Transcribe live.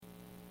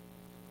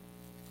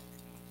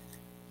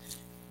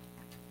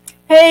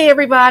Hey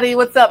everybody,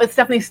 what's up? It's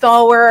Stephanie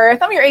Stallworth.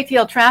 I'm your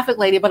ATL traffic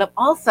lady, but I'm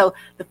also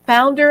the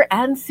founder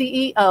and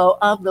CEO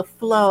of the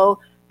Flow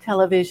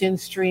television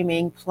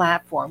streaming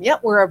platform.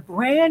 Yep, we're a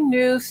brand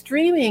new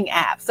streaming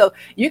app. So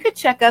you could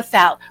check us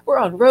out. We're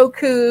on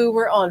Roku,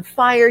 we're on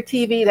Fire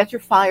TV, that's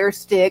your Fire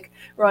Stick.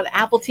 We're on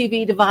Apple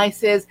TV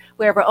devices.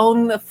 We have our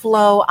own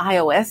Flow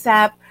iOS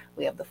app.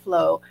 We have the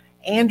Flow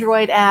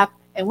Android app,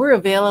 and we're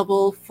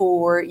available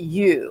for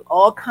you,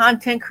 all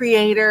content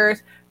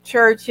creators,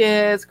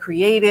 churches,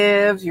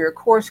 creatives, you're a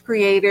course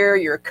creator,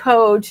 you're a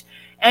coach,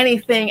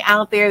 anything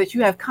out there that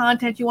you have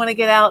content you want to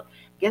get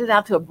it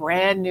out to a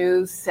brand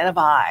new set of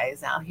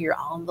eyes out here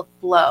on the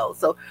Flow.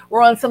 So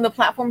we're on some of the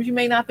platforms you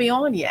may not be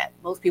on yet.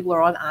 Most people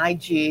are on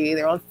IG,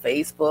 they're on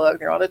Facebook,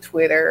 they're on the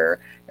Twitter,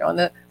 they're on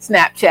the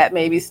Snapchat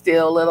maybe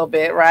still a little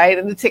bit, right?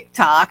 And the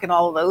TikTok and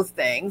all of those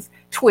things.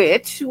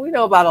 Twitch, we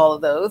know about all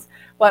of those.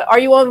 But are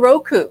you on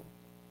Roku? A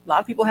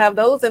lot of people have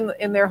those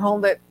in their home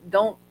that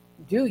don't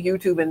do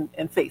YouTube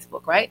and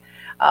Facebook, right?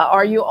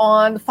 Are you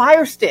on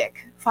Fire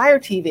Stick, Fire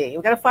TV?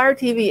 We got a Fire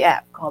TV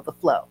app called The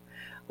Flow.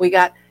 We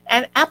got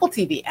an Apple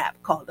TV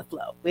app called The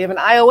Flow. We have an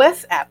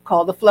iOS app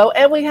called The Flow,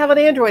 and we have an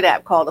Android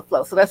app called The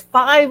Flow. So that's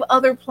 5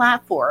 other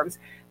platforms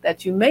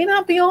that you may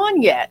not be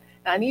on yet.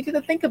 And I need you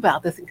to think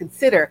about this and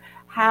consider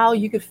how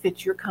you could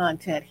fit your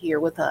content here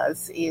with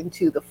us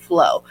into the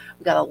Flow.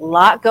 We've got a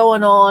lot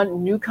going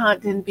on, new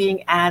content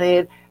being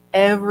added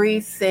every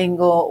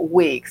single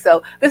week.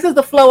 So this is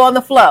the Flow on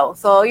the Flow.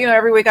 So,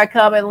 every week I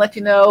come and let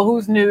you know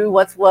who's new,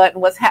 what's what,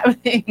 and what's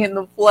happening in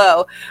the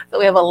Flow. So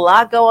we have a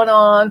lot going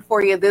on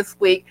for you this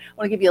week. I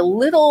want to give you a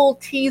little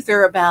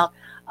teaser about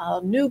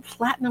a new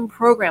platinum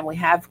program we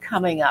have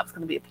coming up. It's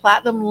going to be a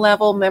platinum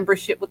level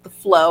membership with the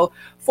Flow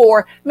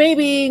for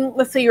maybe,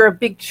 let's say you're a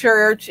big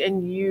church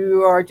and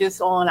you are just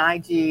on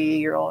IG,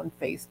 you're on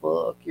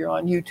Facebook, you're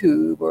on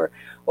YouTube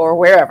or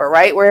wherever,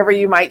 right? Wherever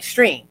you might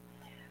stream.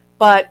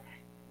 But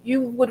you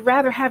would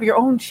rather have your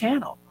own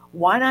channel.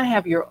 Why not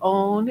have your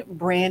own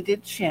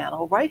branded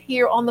channel right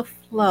here on the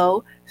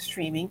Flow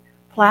streaming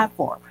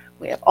platform?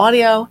 We have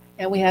audio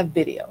and we have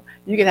video.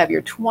 You can have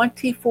your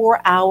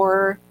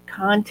 24-hour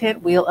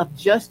content wheel of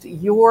just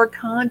your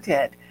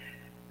content.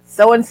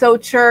 So-and-so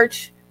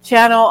church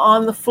channel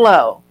on the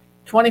Flow.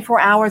 24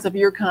 hours of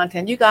your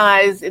content. You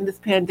guys in this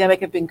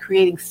pandemic have been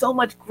creating so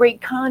much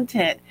great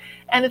content,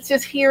 and it's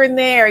just here and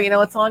there.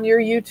 It's on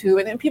your YouTube,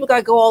 and then people got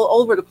to go all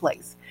over the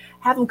place.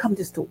 Have them come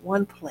just to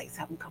one place.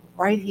 Have them come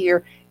right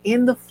here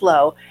in the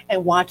Flow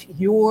and watch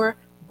your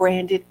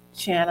branded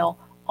channel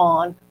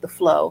on the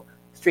Flow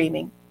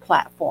streaming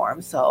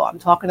platform. So I'm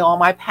talking to all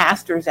my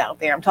pastors out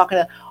there. I'm talking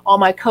to all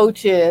my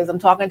coaches. I'm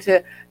talking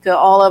to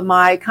all of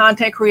my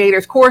content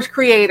creators, course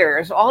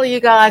creators, all of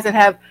you guys that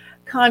have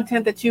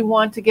content that you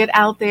want to get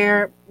out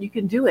there. You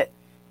can do it.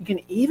 You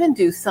can even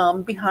do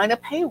some behind a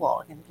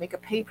paywall. You can make a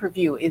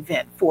pay-per-view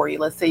event for you.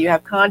 Let's say you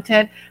have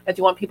content that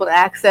you want people to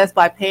access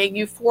by paying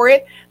you for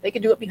it. They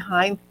can do it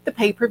behind the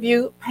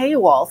pay-per-view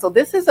paywall. So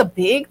this is a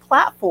big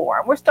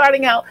platform. We're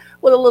starting out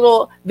with a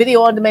little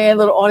video on demand,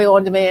 little audio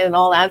on demand and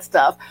all that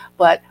stuff.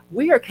 But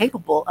we are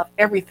capable of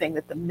everything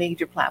that the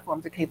major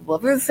platforms are capable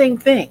of. They're the same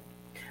thing.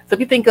 So if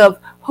you think of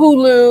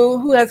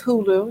Hulu, who has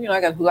Hulu? I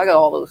got Hulu. I got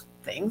all those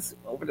things.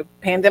 Over the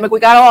pandemic,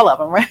 we got all of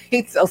them,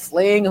 right? So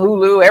Sling,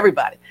 Hulu,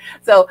 everybody.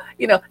 So,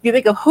 if you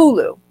think of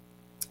Hulu,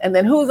 and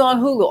then who's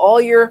on Hulu?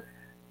 All your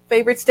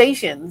favorite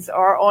stations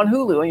are on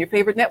Hulu, and your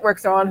favorite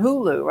networks are on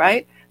Hulu,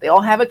 right? They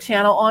all have a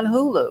channel on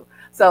Hulu.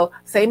 So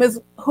same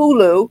as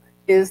Hulu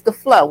is the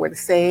Flow. We're the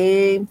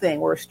same thing.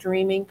 We're a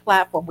streaming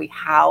platform. We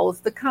house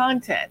the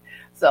content.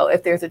 So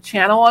if there's a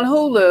channel on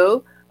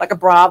Hulu, like a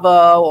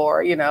Bravo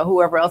or,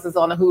 whoever else is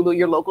on the Hulu,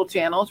 your local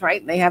channels,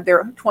 right? And they have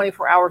their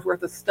 24 hours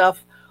worth of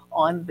stuff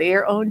on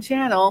their own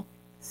channel.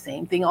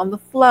 Same thing on the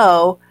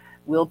Flow.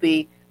 Will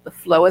be the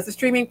Flow as a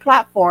streaming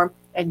platform,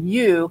 and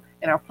you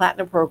in our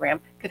platinum program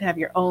could have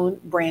your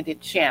own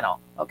branded channel.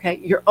 Okay,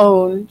 your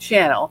own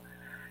channel,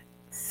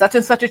 such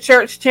and such a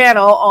church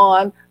channel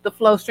on the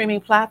Flow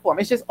streaming platform.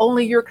 It's just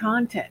only your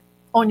content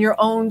on your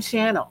own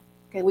channel.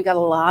 Okay, we got a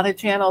lot of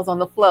channels on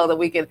the Flow that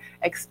we can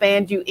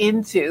expand you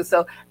into.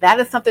 So that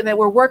is something that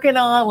we're working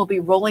on. We'll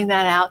be rolling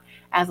that out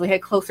as we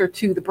head closer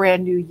to the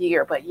brand new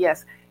year. But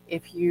yes,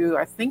 if you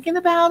are thinking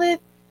about it,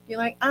 you're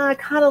like, I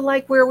kind of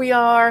like where we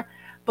are,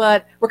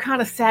 but we're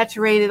kind of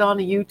saturated on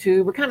the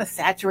YouTube. We're kind of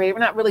saturated. We're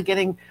not really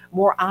getting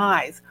more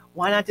eyes.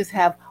 Why not just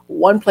have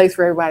one place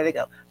for everybody to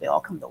go? They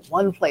all come to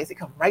one place. They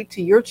come right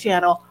to your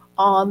channel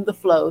on the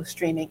Flow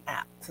streaming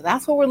app. So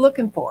that's what we're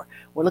looking for.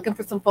 We're looking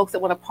for some folks that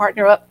want to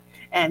partner up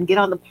and get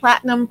on the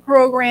platinum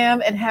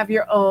program and have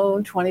your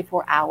own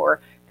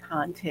 24-hour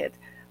content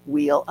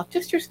wheel of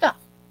just your stuff.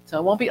 So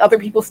it won't be other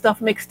people's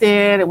stuff mixed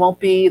in. It won't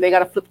be, they got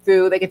to flip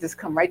through. They can just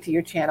come right to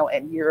your channel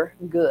and you're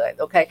good.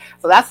 Okay.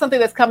 So that's something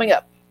that's coming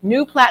up.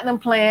 New platinum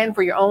plan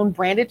for your own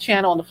branded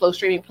channel on the Flow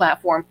streaming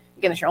platform.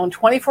 Again, it's your own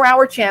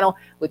 24-hour channel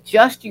with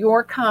just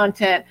your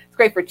content. It's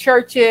great for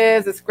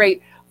churches. It's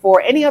great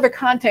for any other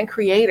content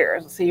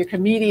creators. So you're a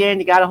comedian,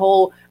 you got a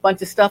whole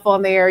bunch of stuff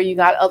on there. You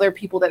got other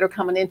people that are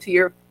coming into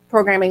your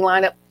programming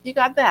lineup. You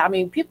got that. I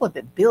mean, people have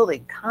been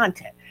building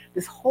content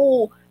this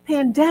whole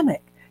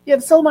pandemic. You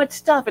have so much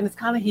stuff and it's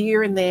kind of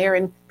here and there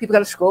and people got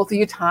to scroll through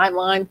your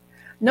timeline.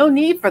 No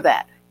need for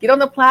that. Get on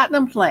the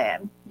platinum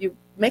plan. You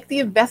make the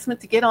investment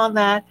to get on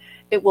that.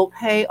 It will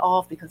pay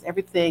off because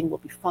everything will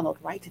be funneled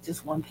right to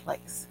just one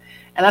place.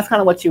 And that's kind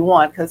of what you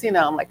want because, you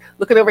know, I'm like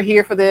looking over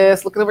here for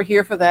this, looking over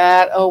here for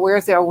that. Oh, where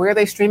are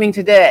they streaming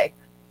today?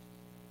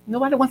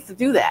 Nobody wants to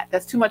do that.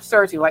 That's too much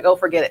searching. Like, oh,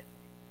 forget it.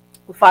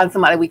 We'll find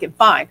somebody we can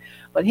find.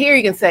 But here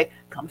you can say,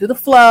 come to the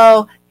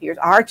Flow. Here's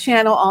our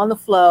channel on the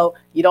Flow.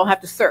 You don't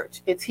have to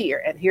search. It's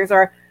here. And here's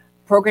our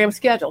program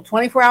schedule.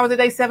 24 hours a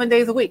day, 7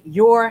 days a week.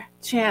 Your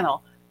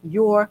channel,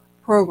 your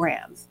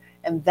programs.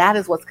 And that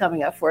is what's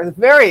coming up for us.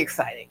 Very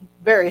exciting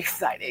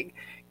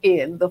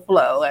in the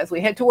Flow as we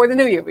head toward the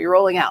new year. We're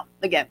rolling out.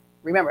 Again,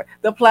 remember,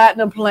 the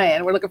Platinum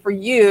Plan. We're looking for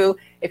you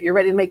if you're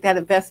ready to make that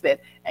investment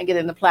and get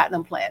in the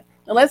Platinum Plan.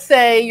 Now, let's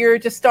say you're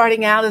just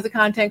starting out as a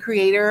content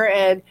creator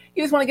and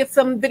you just want to get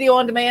some video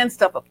on demand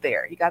stuff up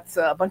there. You got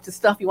a bunch of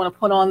stuff you want to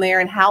put on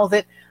there and house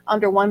it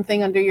under one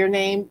thing under your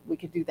name. We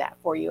could do that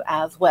for you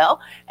as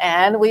well.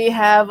 And we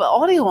have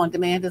audio on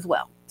demand as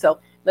well. So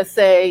let's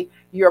say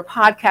you're a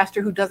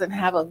podcaster who doesn't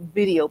have a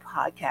video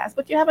podcast,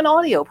 but you have an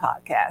audio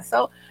podcast.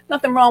 So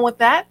nothing wrong with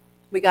that.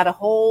 We got a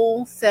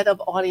whole set of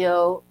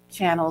audio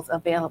channels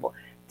available.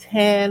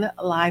 10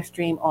 live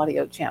stream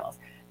audio channels.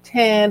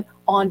 10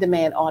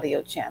 on-demand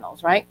audio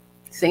channels, right?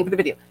 Same for the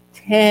video.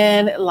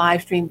 10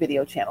 live stream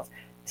video channels,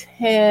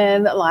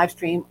 10 live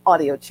stream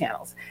audio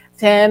channels,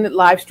 10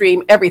 live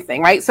stream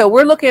everything, right? So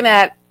we're looking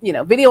at, you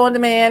know, video on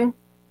demand,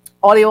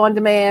 audio on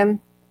demand.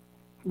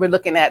 We're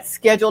looking at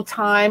scheduled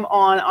time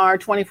on our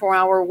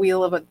 24-hour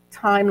wheel of a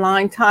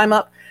timeline, time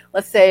up.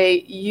 Let's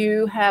say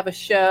you have a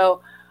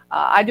show.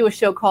 I do a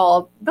show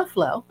called The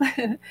Flow,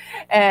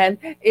 and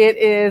it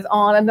is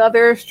on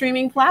another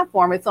streaming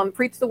platform. It's on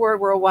Preach the Word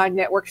Worldwide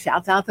Network.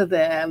 Shouts out to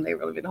them. They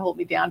really did hold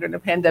me down during the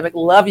pandemic.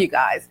 Love you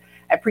guys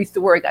at Preach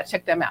the Word. Got to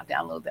check them out.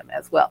 Download them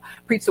as well.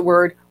 Preach the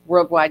Word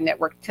Worldwide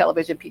Network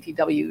Television,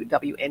 PTW,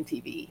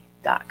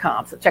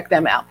 WNTV.com. So check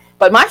them out.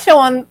 But my show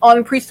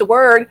on Preach the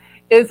Word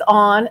is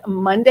on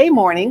Monday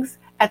mornings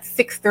at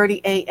 6:30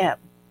 a.m.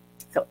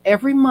 So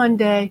every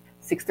Monday,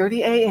 6:30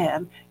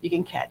 a.m., you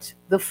can catch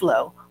The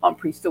Flow on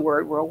Preach the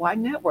Word Worldwide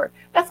Network.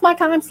 That's my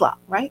time slot,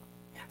 right?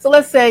 So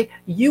let's say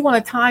you want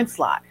a time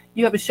slot.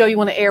 You have a show you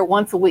want to air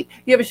once a week.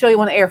 You have a show you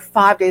want to air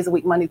 5 days a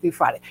week, Monday through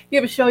Friday. You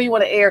have a show you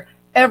want to air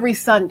every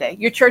Sunday.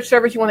 Your church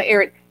service, you want to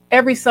air it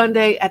every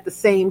Sunday at the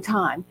same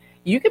time.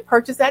 You can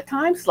purchase that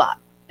time slot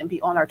and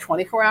be on our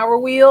 24-hour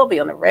wheel,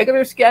 be on the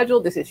regular schedule.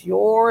 This is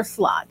your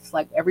slot. It's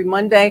like every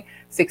Monday,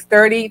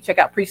 6:30. Check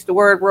out Preach the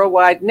Word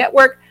Worldwide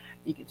Network.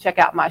 You can check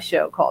out my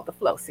show called The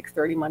Flow,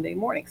 6:30 Monday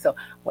morning. So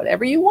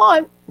whatever you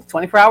want, it's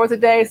 24 hours a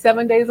day,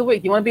 7 days a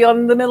week. You want to be on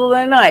in the middle of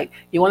the night.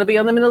 You want to be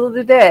on the middle of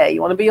the day. You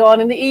want to be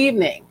on in the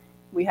evening.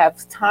 We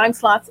have time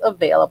slots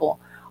available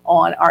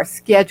on our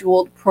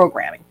scheduled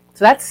programming.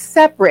 So that's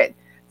separate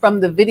from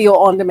the video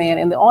on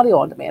demand and the audio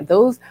on demand.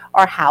 Those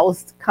are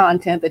housed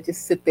content that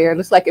just sit there.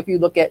 Just like if you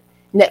look at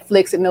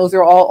Netflix and those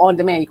are all on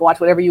demand. You can watch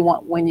whatever you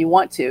want when you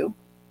want to.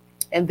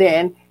 And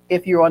then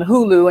if you're on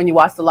Hulu and you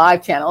watch the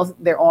live channels,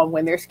 they're on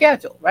when they're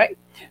scheduled, right?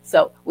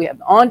 So we have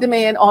the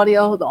on-demand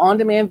audio, the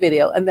on-demand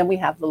video, and then we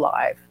have the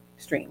live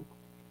stream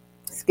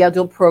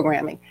scheduled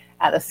programming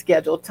at a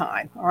scheduled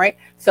time, all right?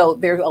 So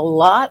there's a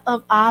lot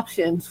of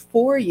options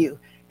for you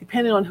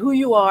depending on who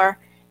you are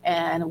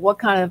and what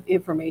kind of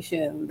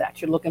information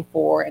that you're looking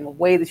for and the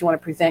way that you want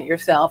to present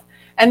yourself.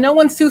 And no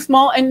one's too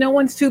small and no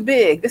one's too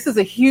big. This is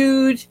a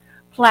huge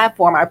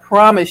platform, I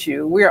promise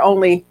you. We're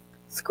only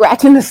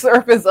scratching the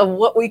surface of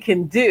what we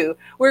can do.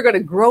 We're going to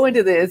grow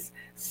into this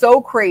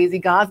so crazy.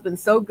 God's been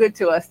so good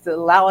to us to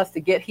allow us to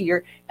get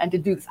here and to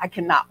do this. I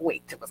cannot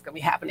wait to what's going to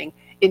be happening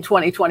in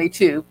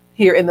 2022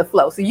 here in the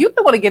Flow. So you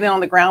want to get in on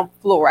the ground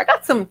floor. I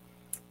got some,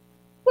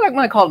 what I'm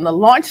going to call them, the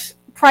launch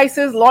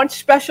prices, launch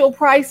special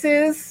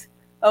prices.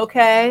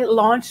 Okay,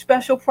 launch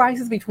special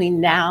prices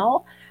between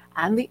now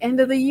and the end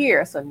of the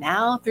year. So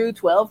now through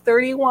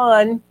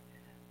 12/31/21,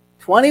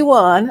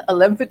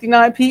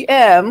 11:59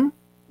 p.m.,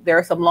 there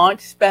are some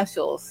launch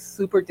specials,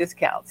 super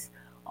discounts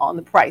on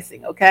the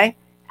pricing, okay?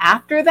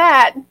 After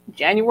that,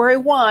 January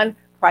 1,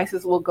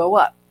 prices will go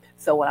up.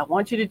 So what I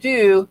want you to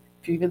do,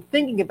 if you're even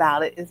thinking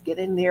about it, is get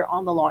in there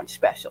on the launch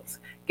specials.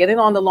 Get in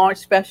on the launch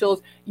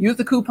specials, use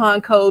the coupon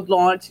code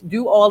launch,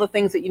 do all the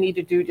things that you need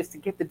to do just to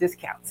get the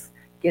discounts.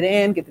 Get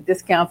in, get the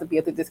discounts, and be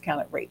at the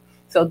discounted rate.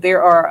 So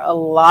there are a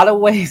lot of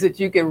ways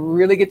that you can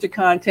really get your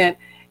content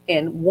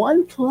in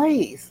one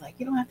place. Like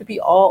you don't have to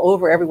be all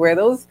over everywhere.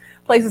 Those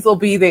places will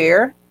be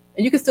there.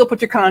 And you can still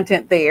put your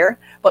content there.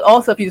 But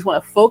also if you just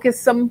want to focus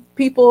some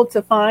people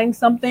to find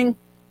something,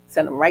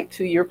 send them right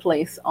to your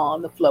place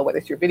on the Flow, whether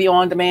it's your video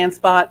on demand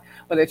spot,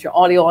 whether it's your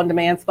audio on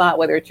demand spot,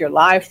 whether it's your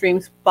live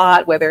stream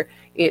spot, whether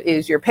it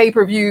is your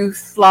pay-per-view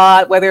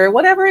slot,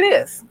 whatever it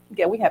is.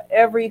 Again, we have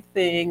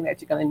everything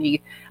that you're going to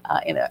need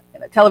in a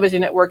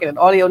television network, in an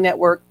audio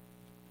network,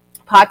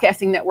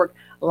 podcasting network,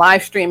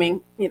 live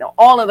streaming,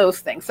 all of those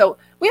things. So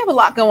we have a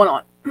lot going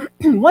on.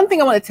 One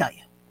thing I want to tell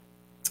you,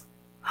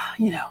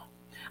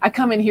 I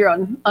come in here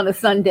on a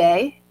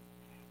Sunday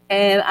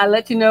and I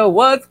let you know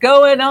what's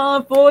going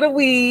on for the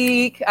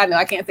week. I know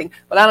I can't sing,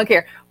 but I don't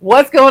care.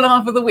 What's going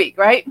on for the week,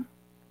 right?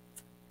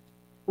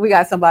 We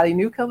got somebody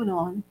new coming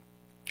on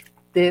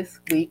this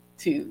week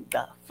to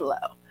the Flow.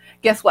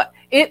 Guess what?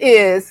 It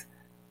is,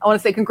 I want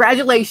to say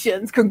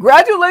congratulations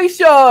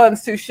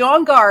to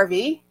Sean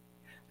Garvey,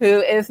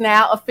 who is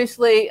now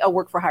officially a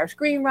work-for-hire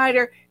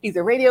screenwriter. He's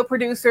a radio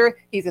producer.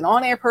 He's an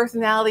on-air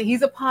personality.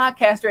 He's a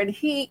podcaster, and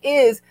he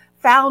is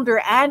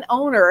founder and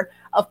owner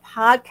of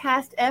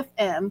Podcast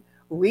FM,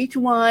 Reach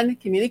One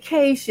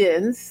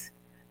Communications.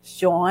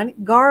 Sean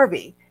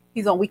Garvey.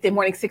 He's on weekday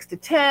morning 6 to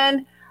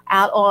 10,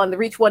 out on the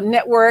Reach One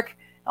Network,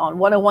 on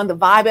 101 The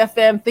Vibe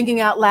FM,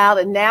 Thinking Out Loud,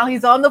 and now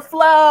he's on the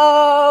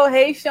Flow.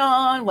 Hey,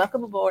 Sean,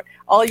 welcome aboard.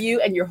 All you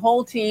and your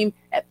whole team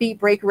at Beat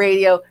Break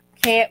Radio.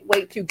 Can't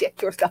wait to get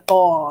your stuff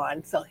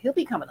on. So he'll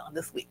be coming on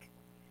this week.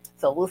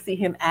 So we'll see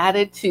him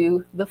added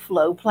to the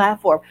Flow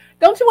platform.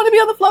 Don't you want to be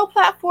on the Flow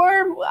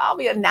platform? Well, I'll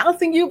be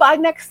announcing you by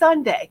next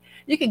Sunday.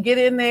 You can get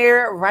in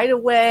there right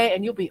away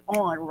and you'll be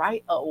on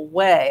right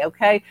away,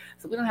 okay?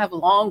 So we don't have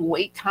long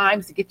wait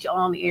times to get you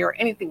on the air or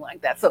anything like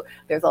that. So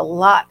there's a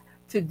lot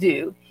to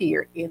do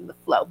here in the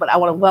Flow. But I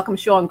want to welcome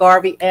Sean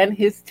Garvey and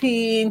his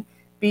team,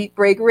 Beat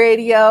Break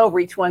Radio,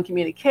 Reach One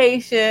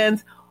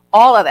Communications,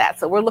 all of that.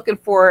 So we're looking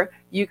for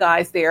you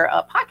guys there.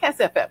 Podcast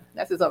FM,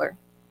 that's his other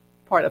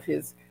part of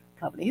his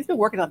company. He's been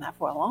working on that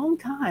for a long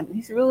time.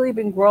 He's really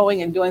been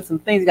growing and doing some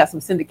things. He got some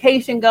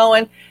syndication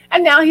going,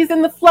 and now he's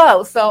in the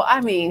Flow. So,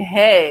 I mean,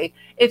 hey,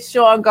 it's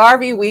Sean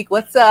Garvey week.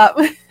 What's up?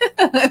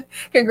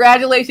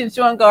 Congratulations,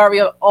 Sean Garvey,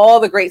 on all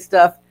the great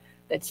stuff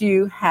that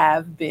you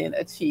have been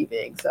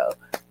achieving. So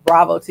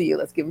bravo to you.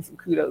 Let's give him some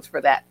kudos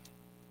for that.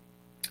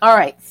 All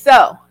right.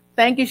 So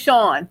thank you,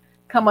 Sean,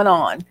 coming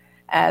on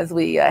as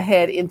we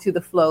head into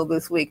the Flow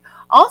this week.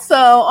 Also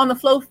on the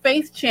Flow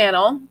Faith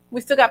channel,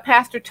 we still got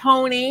Pastor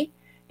Tony.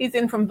 He's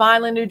in from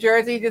Vineland, New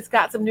Jersey. Just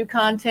got some new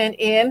content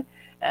in.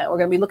 We're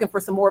going to be looking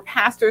for some more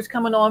pastors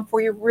coming on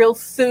for you real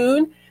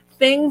soon.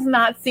 Things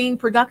Not Seen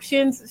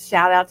Productions.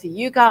 Shout out to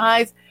you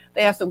guys.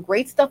 They have some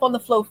great stuff on the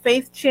Flow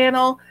Faith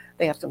channel.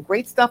 They have some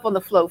great stuff on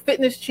the Flow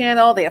Fitness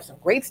channel. They have some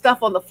great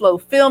stuff on the Flow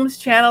Films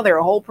channel. They're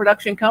a whole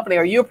production company.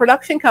 Are you a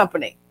production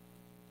company?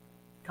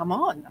 Come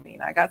on. I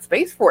mean, I got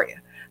space for you.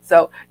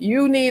 So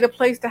you need a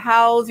place to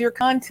house your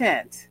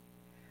content.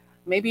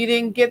 Maybe you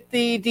didn't get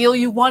the deal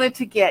you wanted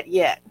to get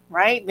yet,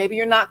 right? Maybe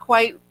you're not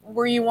quite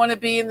where you want to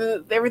be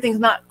and everything's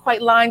not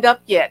quite lined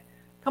up yet.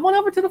 Come on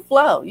over to the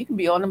Flow. You can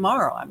be on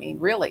tomorrow. I mean,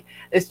 really,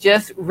 it's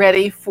just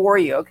ready for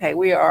you. Okay,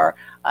 we are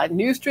a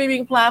new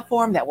streaming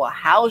platform that will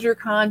house your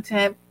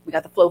content. We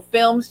got the Flow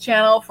Films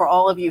channel for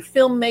all of you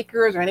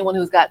filmmakers or anyone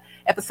who's got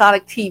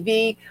episodic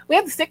TV. We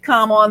have the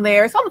sitcom on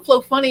there. It's on the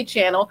Flow Funny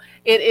channel.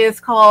 It's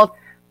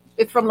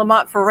from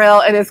Lamont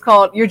Farrell, and it's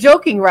called You're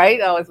Joking,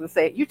 Right? I was going to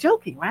say, You're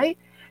Joking, Right?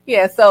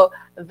 Yeah, so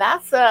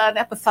that's an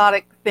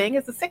episodic thing.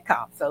 It's a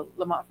sitcom. So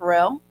Lamont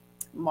Farrell,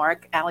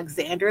 Mark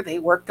Alexander, they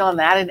worked on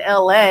that in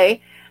LA.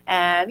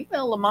 And,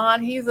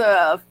 Lamont, he's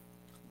a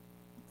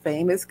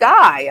famous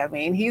guy. I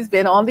mean, he's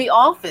been on The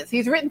Office.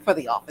 He's written for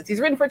The Office. He's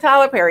written for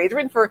Tyler Perry. He's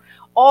written for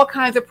all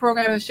kinds of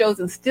programs and shows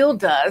and still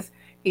does.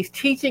 He's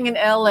teaching in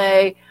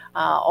LA,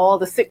 all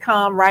the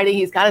sitcom writing.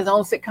 He's got his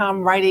own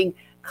sitcom writing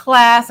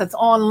class that's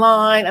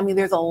online. I mean,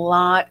 there's a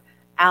lot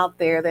out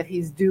there that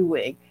he's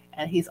doing.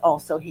 And he's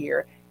also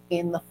here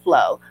in the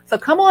Flow. So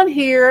come on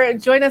here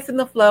and join us in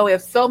the Flow. We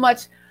have so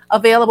much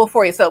available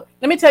for you. So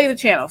let me tell you the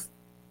channels.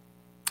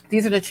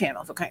 These are the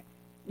channels, okay?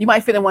 You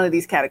might fit in one of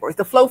these categories.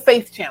 The Flow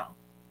Faith channel.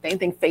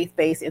 Anything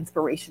faith-based,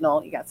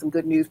 inspirational. You got some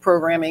good news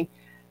programming.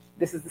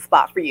 This is the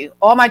spot for you.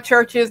 All my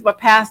churches, my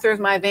pastors,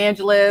 my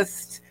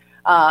evangelists,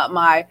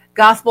 my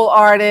gospel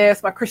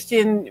artists, my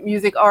Christian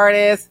music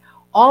artists,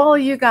 all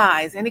you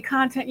guys, any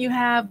content you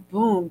have,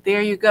 boom,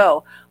 there you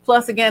go.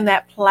 Plus, again,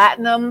 that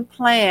platinum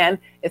plan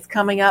is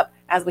coming up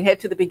as we head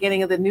to the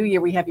beginning of the new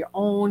year. We have your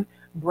own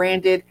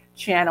branded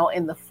channel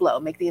in the Flow.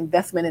 Make the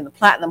investment in the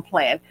platinum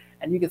plan.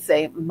 And you can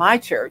say, my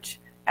church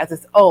has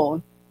its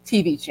own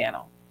TV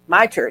channel.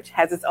 My church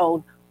has its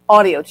own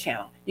audio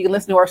channel. You can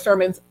listen to our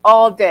sermons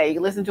all day. You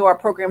can listen to our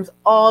programs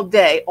all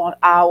day on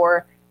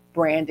our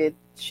branded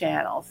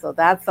channel. So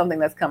that's something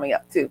that's coming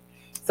up too.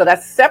 So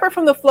that's separate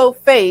from the Flow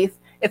Faith.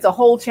 It's a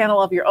whole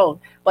channel of your own.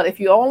 But if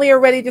you only are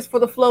ready just for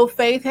the Flow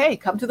Faith, hey,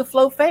 come to the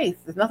Flow Faith.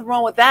 There's nothing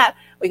wrong with that.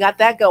 We got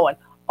that going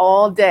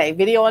all day.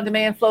 Video on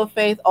demand, Flow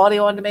Faith,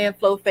 audio on demand,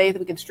 Flow Faith.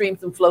 We can stream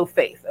some Flow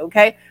Faith,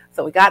 okay?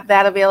 So we got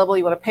that available.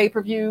 You want a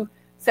pay-per-view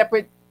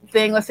separate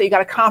thing. Let's say you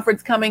got a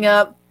conference coming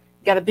up.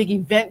 You got a big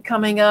event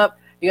coming up.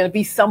 You're going to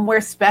be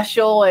somewhere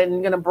special and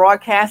you're going to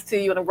broadcast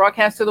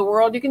to the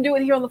world. You can do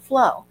it here on the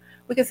Flow.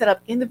 We can set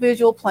up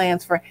individual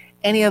plans for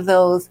any of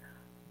those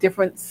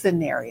different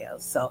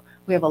scenarios. So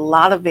we have a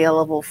lot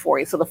available for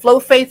you. So the Flow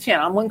Faith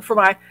channel, I'm looking for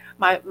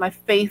my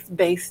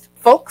faith-based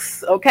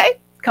folks. Okay,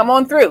 come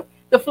on through.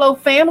 The Flow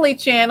Family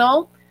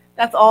channel,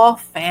 That's all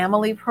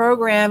family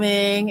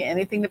programming,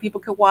 anything that people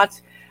could watch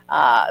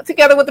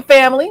together with the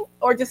family,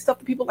 or just stuff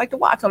that people like to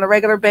watch on a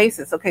regular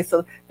basis. Okay,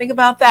 so think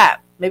about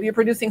that. Maybe you're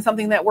producing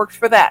something that works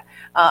for that.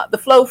 The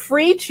Flow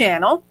Free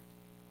channel.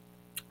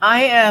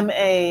 I am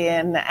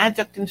an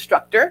adjunct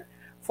instructor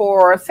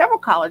for several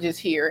colleges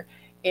here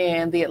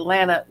in the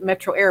Atlanta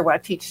metro area where I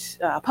teach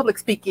public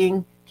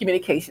speaking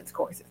communications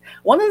courses.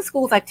 One of the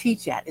schools I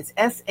teach at is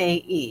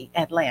SAE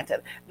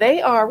Atlanta.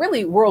 They are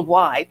really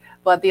worldwide,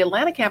 but the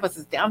Atlanta campus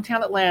is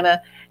downtown Atlanta,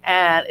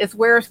 and it's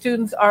where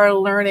students are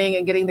learning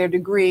and getting their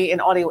degree in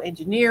audio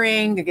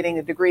engineering. They're getting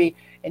a degree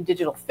in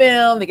digital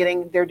film. They're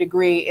getting their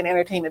degree in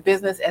entertainment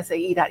business,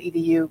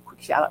 SAE.edu.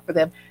 Quick shout out for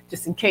them,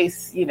 just in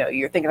case, you know,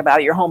 you're thinking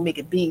about it, you're home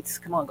making beats.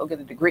 Come on, go get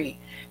a degree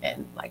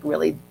and like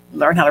really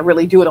learn how to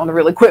really do it on the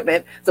real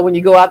equipment. So when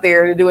you go out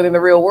there to do it in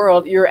the real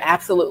world, you're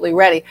absolutely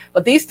ready.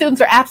 But these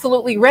students are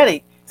absolutely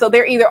ready. So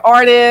they're either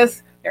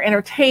artists, they're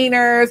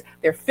entertainers,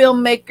 they're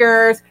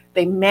filmmakers,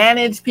 they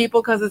manage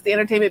people because it's the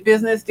entertainment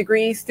business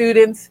degree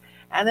students,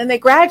 and then they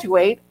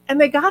graduate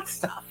and they got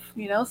stuff,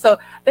 you know. So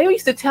they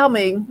used to tell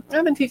me,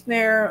 I've been teaching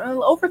there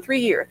over 3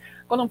 years,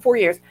 going on 4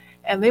 years,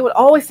 and they would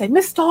always say,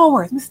 Miss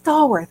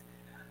Stallworth,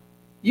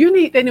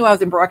 they knew I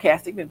was in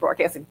broadcasting, been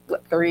broadcasting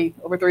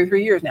over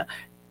 33 years now.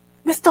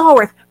 Miss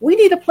Stallworth, we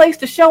need a place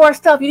to show our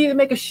stuff. You need to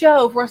make a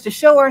show for us to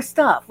show our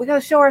stuff. We got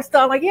to show our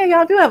stuff. Like, yeah,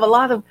 y'all do have a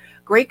lot of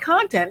great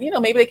content. You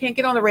know, maybe they can't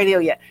get on the radio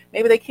yet.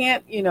 Maybe they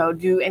can't, you know,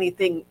 do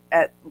anything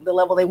at the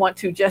level they want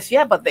to just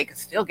yet, but they could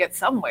still get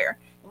somewhere.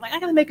 I'm like, I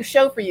got to make a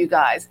show for you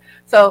guys.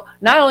 So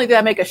not only did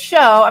I make a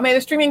show, I made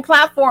a streaming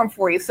platform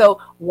for you.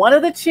 So one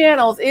of the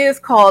channels is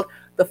called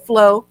the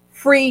Flow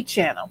Free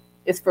channel.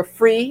 It's for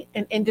free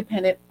and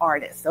independent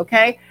artists.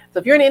 Okay. So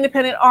if you're an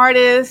independent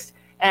artist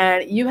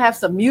and you have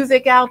some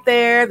music out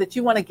there that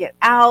you want to get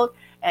out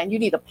and you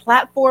need a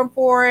platform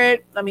for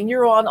it, I mean,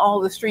 you're on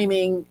all the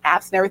streaming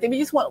apps and everything, but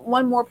you just want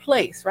one more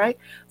place, right?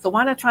 So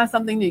why not try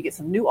something new? Get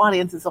some new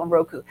audiences on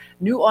Roku,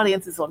 new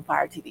audiences on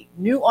Fire TV,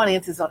 new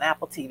audiences on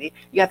Apple TV.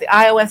 You got the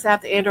iOS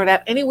app, the Android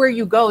app. Anywhere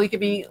you go, you could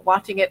be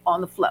watching it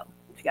on the flow.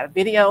 If you got a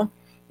video,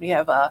 we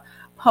have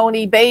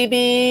Pony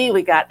Baby,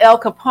 we got El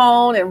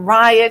Capone and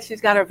Riot.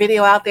 She's got her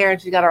video out there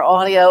and she's got her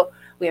audio.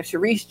 We have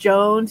Sharice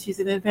Jones. She's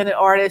an independent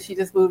artist. She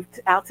just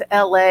moved out to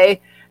LA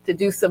to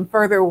do some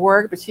further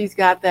work, but she's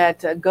got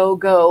that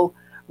Go-Go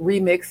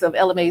remix of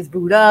LMA's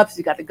Boot Up.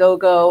 She's got the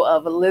Go-Go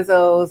of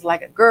Lizzo's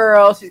Like a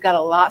Girl. She's got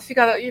a lot. She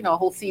got a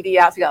whole CD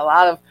out. She got a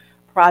lot of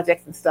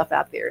projects and stuff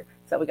out there.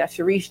 So we got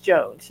Sharice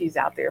Jones. She's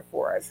out there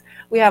for us.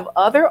 We have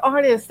other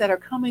artists that are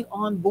coming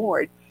on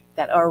board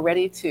that are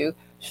ready to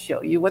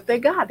show you what they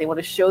got. They want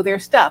to show their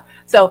stuff.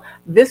 So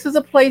this is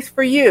a place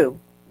for you.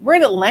 We're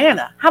in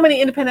Atlanta. How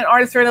many independent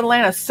artists are in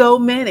Atlanta? So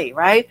many,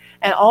 right?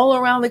 And all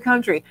around the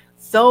country.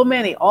 So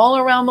many, all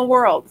around the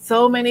world.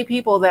 So many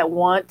people that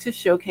want to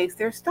showcase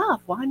their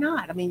stuff. Why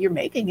not? I mean, you're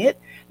making it.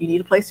 You need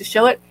a place to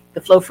show it.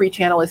 The Flow Free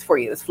channel is for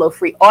you. It's Flow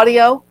Free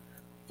audio,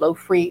 Flow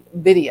Free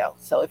video.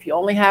 So if you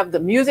only have the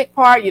music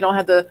part, you don't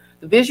have the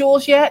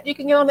visuals yet, you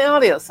can get on the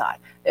audio side.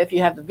 If you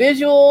have the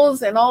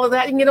visuals and all of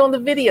that, you can get on the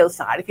video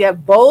side. If you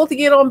have both, you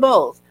get on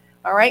both.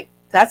 All right.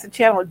 That's a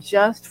channel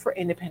just for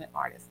independent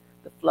artists.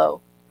 The Flow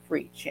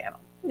Free channel.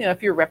 You know,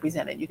 if you're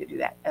represented, you could do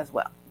that as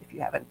well. If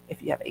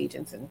you have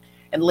agents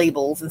and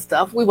labels and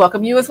stuff, we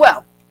welcome you as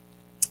well.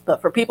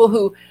 But for people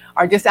who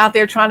are just out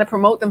there trying to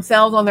promote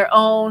themselves on their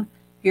own,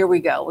 here we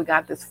go. We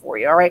got this for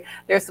you. All right.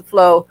 There's the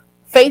Flow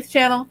Faith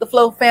channel, the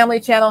Flow Family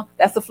channel.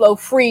 That's the Flow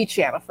Free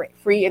channel,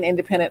 free and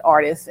independent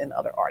artists and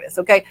other artists.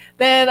 Okay.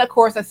 Then, of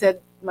course, I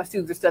said my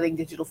students are studying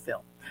digital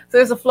film. So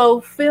there's a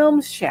Flow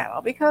Films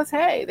channel because,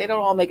 hey, they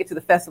don't all make it to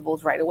the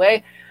festivals right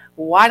away.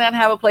 Why not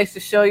have a place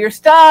to show your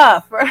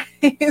stuff, right?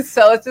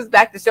 So it's just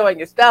back to showing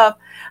your stuff.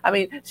 I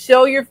mean,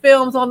 show your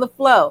films on the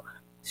Flow.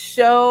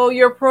 Show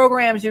your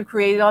programs you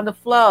created on the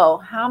Flow.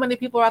 How many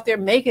people are out there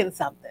making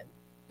something?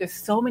 There's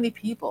so many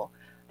people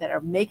that are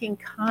making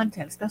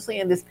content, especially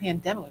in this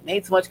pandemic. We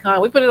made so much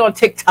content. We put it on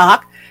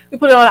TikTok. We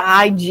put it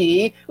on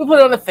IG. We put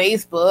it on the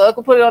Facebook.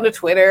 We put it on the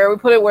Twitter. We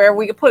put it wherever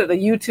we could put it, on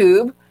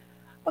YouTube.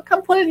 But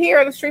come put it here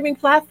on a streaming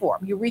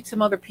platform. You reach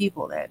some other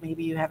people that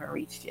maybe you haven't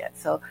reached yet.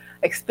 So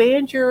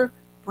expand your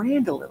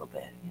brand a little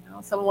bit. You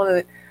know,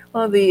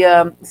 one of the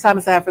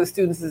assignments I have for the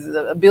students is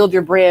a build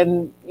your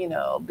brand,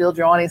 build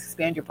your audience,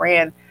 expand your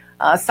brand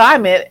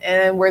assignment,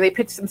 and where they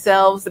pitch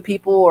themselves to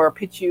people or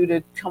pitch you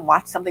to come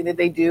watch something that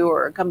they do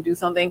or come do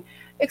something.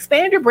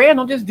 Expand your brand.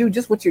 Don't just do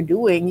just what you're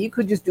doing. You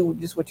could just do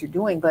just what you're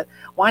doing, but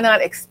why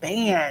not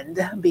expand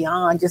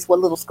beyond just what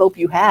little scope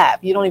you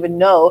have? You don't even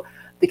know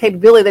the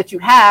capability that you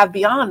have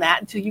beyond that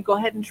until you go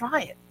ahead and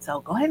try it. So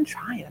go ahead and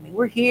try it. I mean,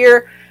 we're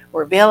here,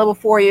 we're available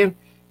for you.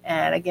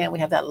 And again, we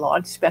have that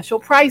launch special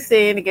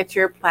pricing to get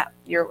your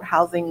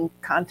housing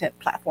content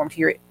platform to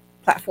your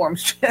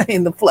platforms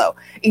in the Flow.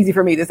 Easy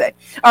for me to say.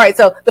 All right.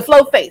 So the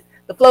Flow Faith,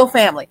 the Flow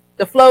Family,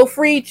 the Flow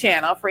Free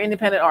channel for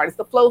independent artists,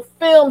 the Flow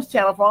Films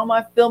channel for all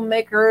my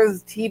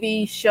filmmakers,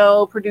 TV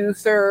show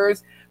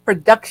producers,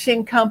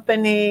 production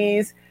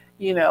companies,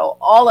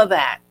 all of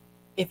that.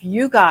 If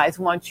you guys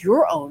want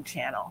your own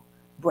channel,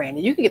 brand.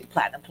 And you can get the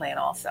platinum plan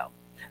also.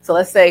 So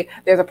let's say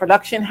there's a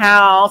production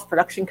house,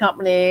 production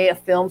company, a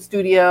film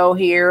studio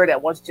here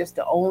that wants just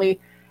to only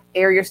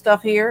air your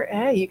stuff here.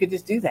 Hey, you could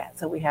just do that.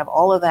 So we have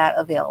all of that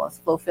available. It's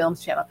Flow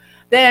Films channel.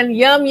 Then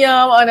yum,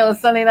 yum. I know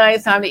it's Sunday night.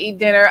 It's time to eat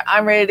dinner.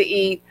 I'm ready to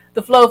eat.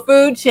 The Flow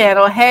Food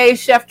channel. Hey,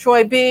 Chef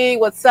Troy B,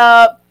 what's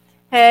up?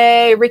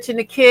 Hey, Rich in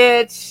the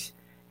Kitch.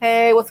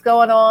 Hey, what's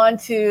going on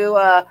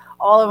to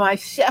all of my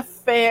chef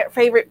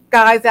favorite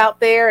guys out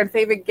there and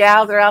favorite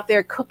gals that are out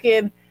there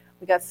cooking.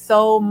 We got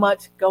so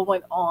much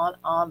going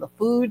on the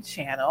food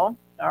channel.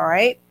 All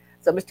right.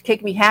 So Mr.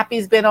 Cake Me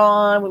Happy's been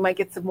on. We might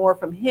get some more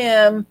from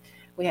him.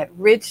 We had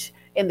Rich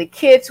in the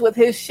Kitch with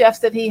his chefs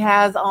that he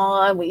has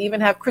on. We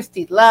even have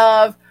Christy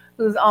Love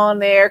who's on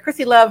there.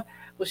 Christy Love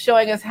was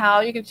showing us how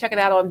you can check it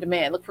out on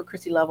demand. Look for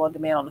Christy Love on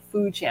demand on the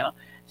food channel.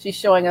 She's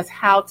showing us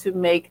how to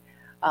make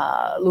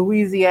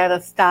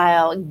Louisiana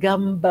style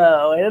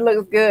gumbo, and it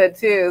looks good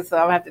too, so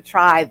I'm gonna have to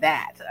try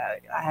that.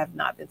 I have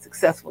not been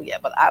successful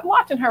yet, but I'm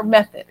watching her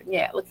method, and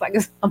yeah, it looks like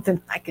it's something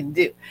I can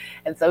do.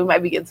 And so we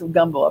might be getting some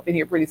gumbo up in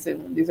here pretty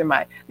soon. These are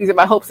my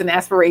hopes and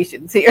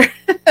aspirations here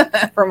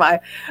for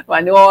my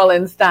New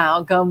Orleans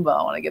style gumbo.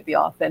 I want to get the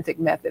authentic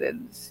method,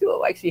 and she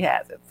looks like she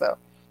has it. So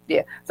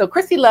yeah, so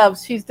Christy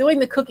Loves, she's doing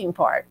the cooking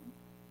part.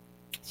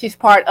 She's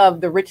part of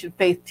the Rich and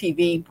Faith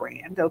TV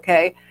brand,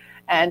 okay?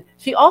 And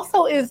she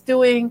also is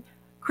doing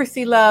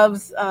Christy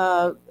Loves,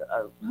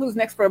 Who's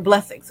Next for a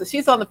Blessing. So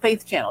she's on the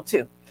Faith channel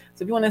too.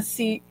 So if you want to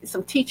see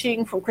some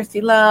teaching from Christy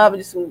Love and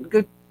just some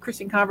good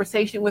Christian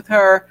conversation with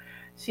her,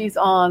 she's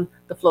on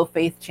the Flow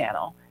Faith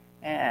channel.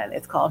 And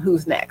it's called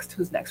Who's Next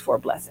for a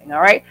Blessing. All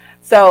right.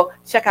 So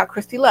check out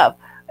Christy Love.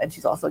 And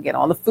she's also, again,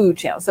 on the food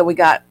channel. So we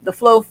got the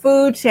Flow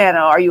Food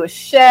channel. Are you a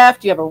chef?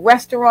 Do you have a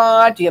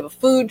restaurant? Do you have a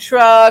food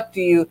truck?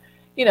 Do you,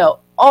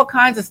 all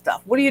kinds of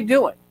stuff. What are you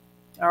doing?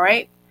 All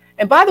right.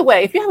 And by the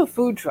way, if you have a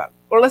food truck,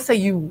 or let's say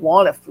you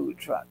want a food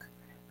truck,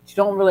 but you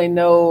don't really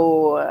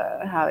know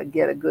how to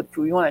get a good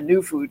food, you want a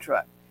new food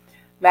truck.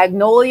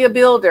 Magnolia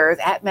Builders,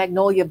 at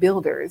Magnolia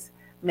Builders,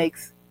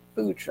 makes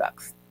food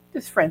trucks.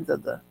 Just friends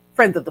of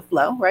the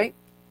flow, right?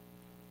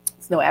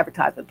 It's no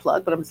advertisement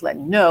plug, but I'm just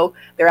letting you know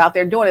they're out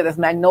there doing it. There's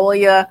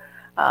Magnolia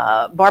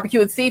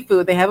Barbecue and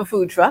Seafood. They have a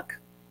food truck,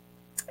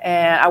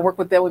 and I worked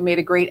with them. We made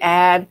a great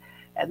ad,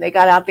 and they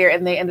got out there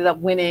and they ended up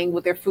winning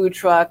with their food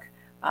truck.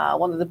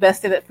 One of the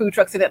best food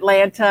trucks in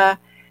Atlanta.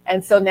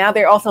 And so now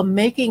they're also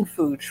making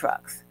food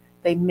trucks.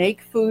 They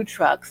make food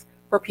trucks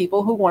for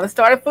people who want to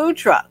start a food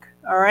truck.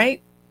 All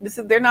right.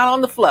 They're not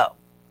on the flow.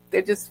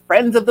 They're just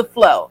friends of the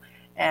flow.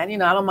 And,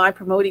 I don't mind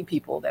promoting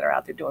people that are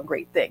out there doing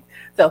great things.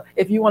 So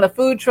if you want a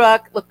food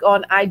truck, look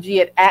on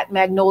IG at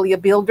Magnolia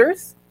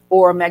Builders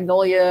or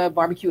Magnolia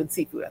Barbecue and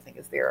Seafood, I think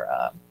is their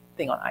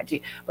thing on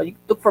IG. But you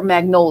look for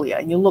Magnolia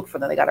and you look for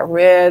them. They got a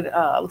red,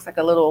 looks like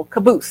a little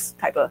caboose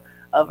type of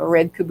a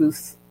red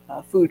caboose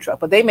food truck.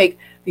 But they make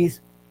these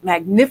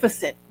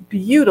magnificent,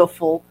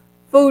 beautiful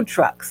food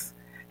trucks.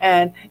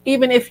 And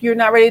even if you're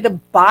not ready to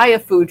buy a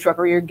food truck,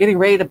 or you're getting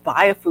ready to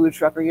buy a food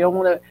truck, or you don't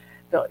want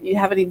to, you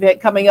have an event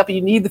coming up and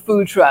you need the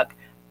food truck,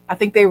 I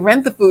think they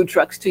rent the food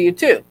trucks to you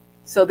too.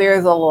 So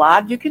there's a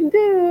lot you can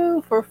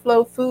do for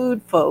Flow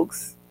Food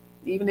folks,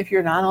 even if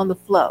you're not on the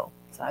flow.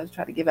 So I just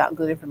try to give out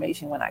good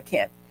information when I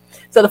can.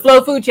 So the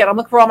Flow Food channel, I'm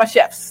looking for all my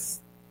chefs.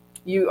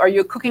 Are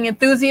you a cooking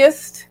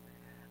enthusiast?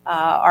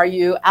 Are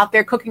you out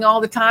there cooking all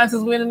the time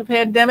since we're in the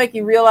pandemic?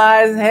 You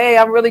realize, hey,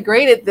 I'm really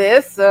great at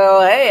this.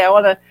 So, hey, I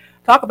want to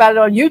talk about it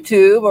on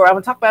YouTube, or I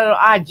want to talk about it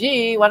on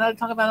IG. Why not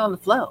talk about it on the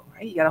flow,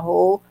 right? You got a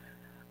whole,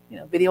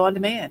 video on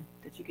demand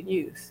that you can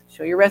use.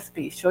 Show your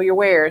recipes, show your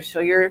wares, show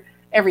your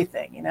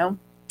everything,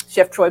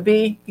 Chef Troy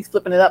B, he's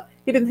flipping it up.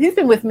 He's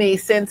been with me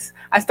since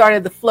I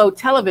started the Flow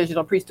Television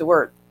on Priest to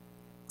Word.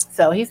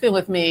 So he's been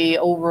with me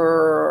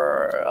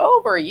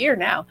over a year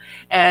now.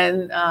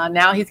 And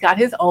now he's got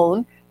his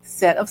own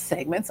set of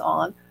segments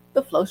on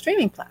the Flow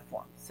streaming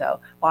platform. So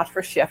watch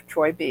for Chef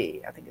Troy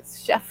B. I think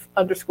it's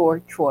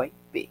Chef_Troy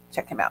B.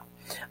 Check him out.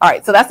 All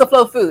right, so that's the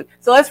Flow Food.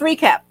 So let's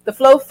recap. The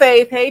Flow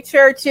Faith, hey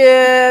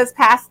churches,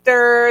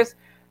 pastors,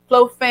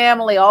 Flow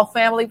Family, all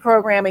family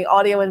programming,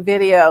 audio and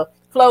video.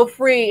 Flow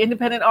Free,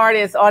 independent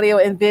artists, audio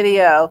and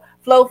video.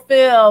 Flow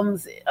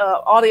Films,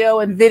 audio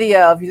and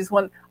video. If you just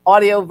want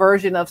audio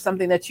version of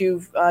something that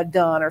you've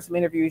done, or some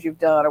interviews you've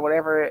done, or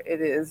whatever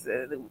it is,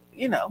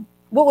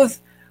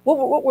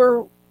 what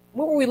were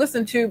we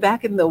listening to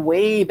back in the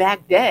way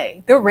back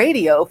day? The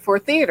radio for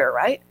theater,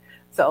 right?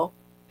 So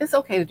it's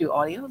okay to do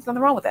audio. There's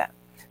nothing wrong with that.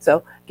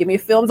 So give me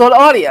films on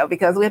audio,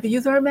 because we have to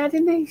use our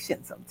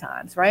imagination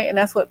sometimes, right? And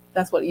that's what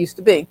it used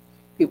to be.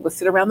 People would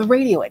sit around the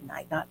radio at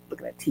night, not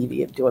looking at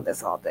TV and doing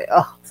this all day.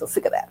 Oh, I'm so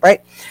sick of that,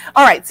 right?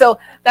 All right, so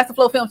that's the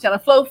Flow Film channel.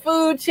 Flow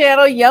Food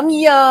channel, yum,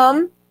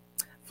 yum.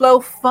 Flow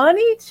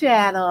Funny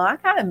channel, I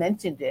kind of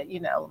mentioned it,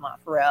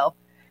 Lamont Farrell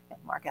and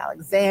Mark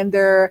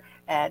Alexander.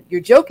 And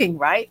you're joking,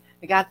 right?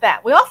 We got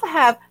that. We also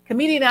have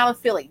comedian out of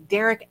Philly,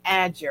 Derek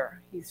Adger.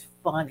 He's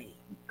funny,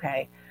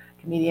 okay?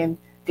 Comedian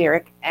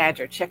Derek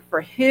Adger. Check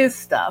for his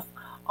stuff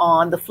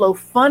on the Flow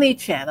Funny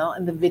channel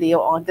and the video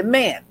on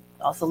demand.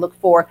 Also look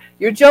for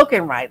You're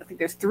Joking Right. I think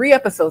there's 3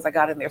 episodes I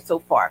got in there so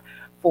far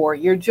for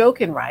You're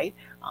Joking Right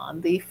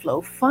on the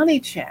Flow Funny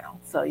channel.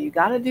 So you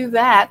got to do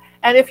that.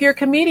 And if you're a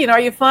comedian, are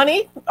you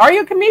funny? Are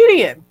you a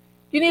comedian?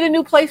 You need a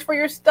new place for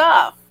your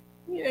stuff.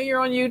 You're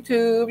on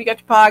YouTube, you got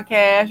your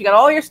podcast, you got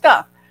all your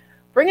stuff.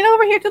 Bring it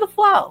over here to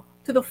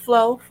the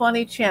Flow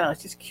Funny channel.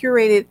 It's just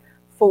curated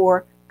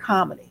for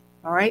comedy.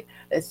 All right.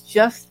 It's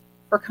just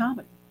for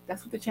comedy.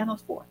 That's what the channel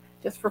is for.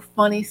 Just for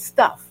funny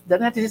stuff.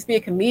 Doesn't have to just be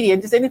a comedian,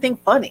 just anything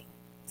funny.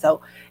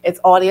 So it's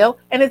audio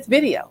and it's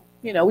video.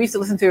 We used to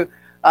listen to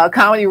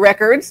comedy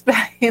records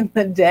back in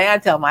the day. I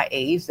tell my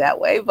age that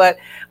way, but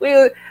we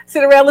would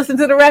sit around listening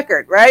to the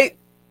record, right?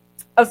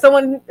 Of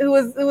someone who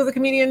was a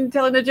comedian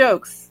telling the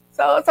jokes.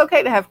 So it's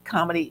okay to have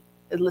comedy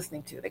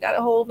listening to. They got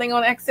a whole thing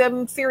on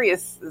XM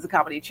Sirius as a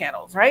comedy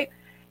channels, right?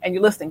 And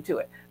you're listening to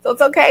it. So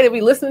it's okay to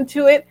be listening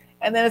to it,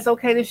 and then it's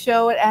okay to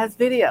show it as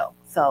video.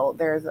 So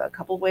there's a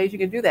couple of ways you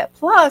can do that.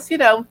 Plus, here's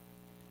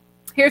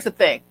the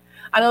thing.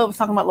 I know I was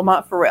talking about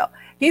Lamont Farrell.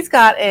 He's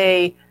got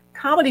a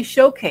comedy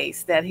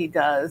showcase that he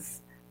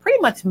does pretty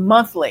much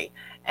monthly.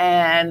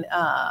 And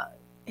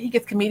he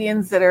gets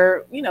comedians that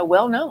are,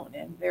 well known,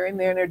 and they're in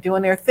there and they're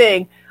doing their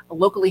thing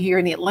locally here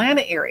in the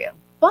Atlanta area.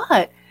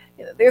 But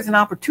there's an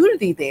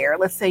opportunity there.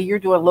 Let's say you're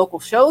doing local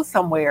shows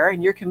somewhere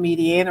and you're a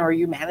comedian or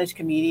you manage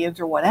comedians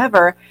or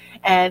whatever,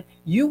 and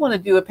you want to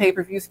do a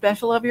pay-per-view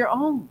special of your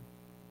own.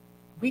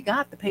 We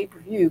got the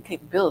pay-per-view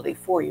capability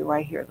for you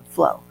right here at the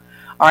Flow.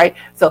 All right.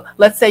 So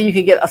let's say you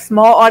can get a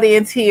small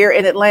audience here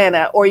in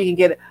Atlanta, or you can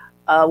get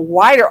a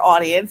wider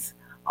audience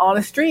on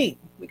a stream.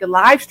 We can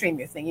live stream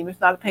your thing, even if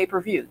it's not a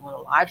pay-per-view. You want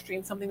to live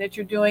stream something that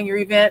you're doing, your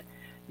event,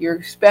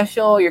 your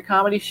special, your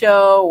comedy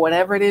show,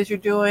 whatever it is you're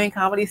doing,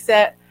 comedy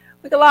set.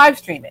 We can live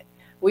stream it.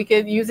 We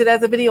could use it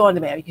as a video on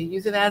demand. You can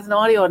use it as an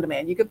audio on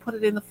demand. You can put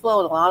it in the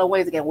Flow in a lot of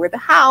ways. Again, we're the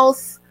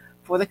house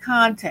for the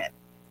content.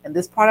 And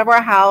this part of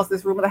our house,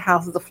 this room of the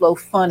house, is the Flow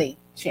Funny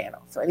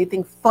channel. So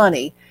anything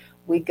funny,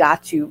 we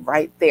got you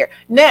right there.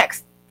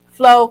 Next,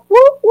 Flow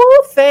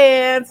woo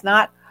fans,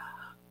 not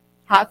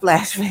Hot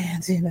Flash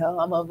fans.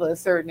 I'm of a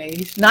certain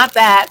age. Not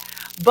that,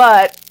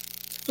 but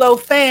Flow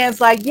fans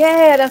like,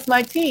 yeah, that's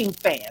my team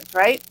fans,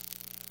 right?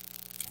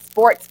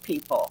 Sports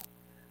people,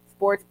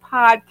 sports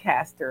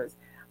podcasters,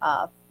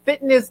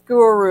 fitness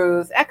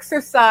gurus,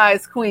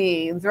 exercise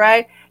queens,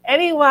 right?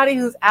 Anybody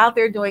who's out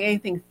there doing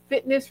anything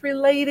fitness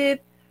related,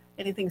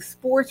 anything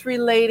sports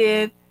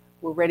related,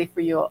 we're ready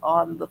for you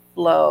on the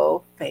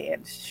Flow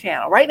Fans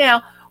channel. Right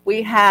now,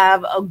 we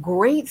have a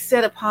great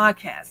set of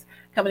podcasts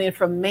coming in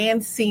from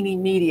Mancini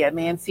Media,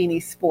 Mancini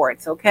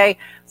Sports, okay?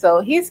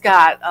 So he's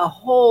got a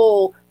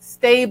whole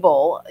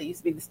stable, it used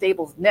to be the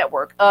Stables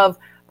Network, of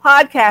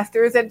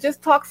podcasters that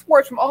just talk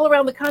sports from all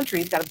around the country.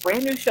 He's got a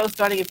brand new show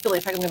starting in Philly.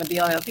 In fact, I'm going to be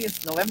on it. I think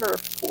it's November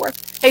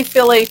 4th. Hey,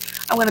 Philly,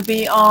 I'm going to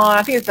be on,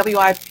 I think it's WIP,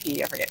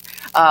 I forget,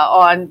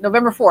 on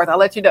November 4th. I'll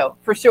let you know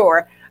for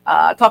sure.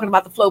 Talking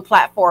about the Flow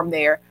platform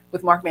there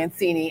with Mark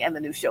Mancini and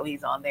the new show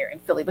he's on there in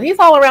Philly. But he's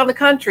all around the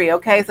country,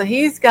 okay? So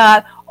he's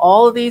got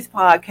all of these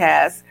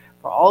podcasts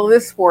for all of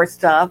this sports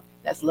stuff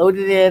that's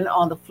loaded in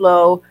on the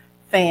Flow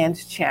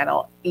Fans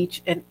channel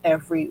each and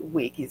every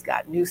week. He's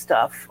got new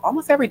stuff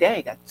almost every day.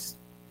 He got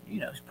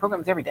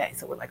programs every day.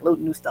 So we're like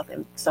loading new stuff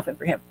in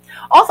for him.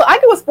 Also, I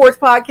do a sports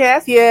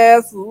podcast.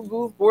 Yes,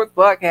 sports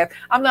podcast.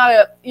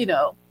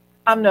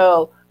 I'm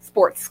no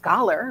sports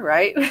scholar,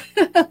 right?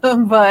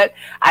 But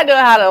I know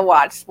how to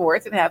watch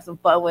sports and have some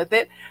fun with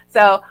it.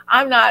 So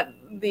I'm not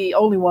the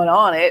only one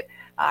on it.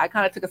 I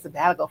kind of took a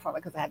sabbatical from it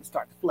because I had to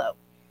start the Flow.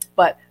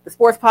 But the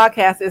sports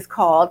podcast is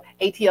called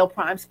ATL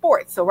Prime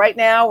Sports. So right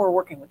now we're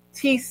working with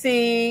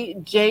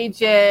TC,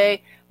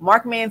 JJ,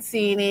 Mark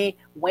Mancini,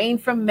 Wayne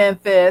from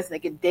Memphis. They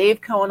get Dave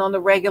Cohen on the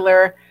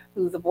regular,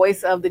 who's the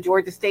voice of the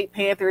Georgia State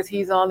Panthers.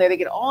 He's on there. They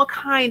get all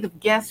kinds of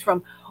guests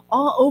from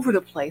all over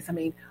the place. I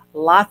mean,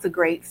 lots of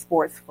great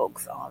sports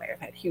folks on there.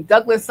 I've had Hugh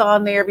Douglas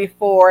on there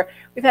before.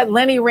 We've had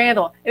Lenny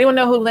Randle. Anyone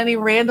know who Lenny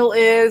Randle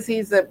is?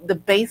 He's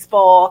the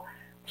baseball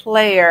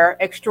player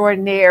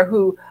extraordinaire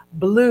who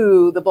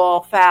blew the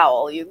ball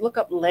foul. You look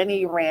up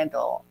Lenny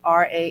Randle,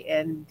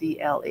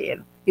 Randle.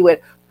 He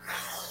went,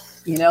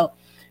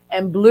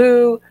 and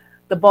blew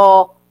the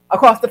ball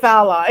across the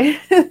foul line.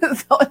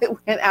 So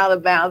it went out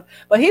of bounds.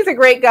 But he's a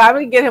great guy. I'm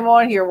going to get him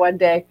on here one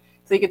day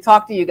so he can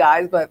talk to you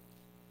guys. But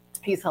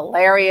he's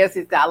hilarious.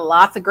 He's got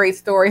lots of great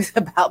stories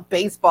about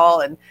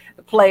baseball and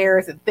the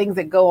players and things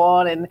that go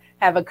on and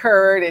have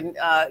occurred. And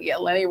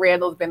Lenny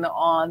Randle's been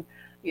on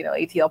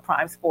ATL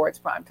Prime Sports.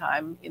 Prime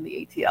Time in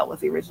the ATL was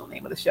the original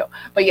name of the show.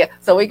 But yeah,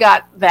 so we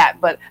got that.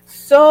 But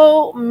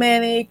so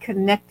many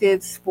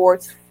connected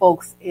sports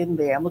folks in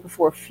there. I'm looking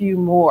for a few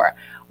more.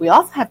 We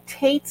also have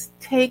Tate's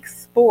Take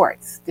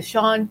Sports.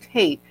 Deshaun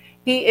Tate.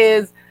 He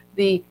is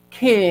the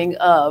king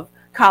of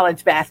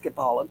college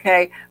basketball,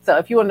 okay? So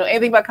if you want to know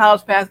anything about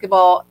college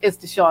basketball, it's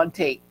Deshaun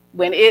Tate.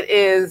 When it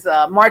is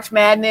March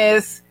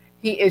Madness,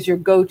 he is your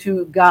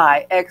go-to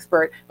guy,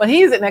 expert. But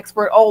he's an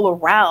expert all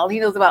around. He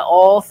knows about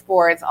all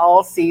sports,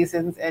 all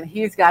seasons, and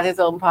he's got his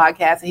own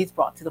podcast, and he's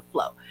brought to the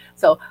Flow.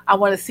 So I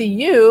want to see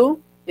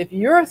you, if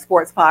you're a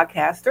sports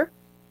podcaster,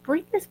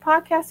 bring your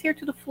podcast here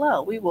to the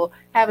Flow. We will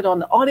have it on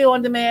the audio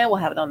on demand. We'll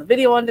have it on the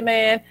video on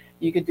demand.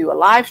 You could do a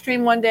live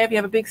stream one day if you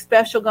have a big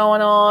special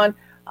going on.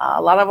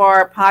 A lot of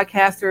our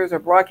podcasters are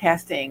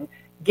broadcasting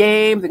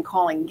games and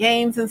calling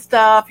games and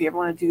stuff. If you ever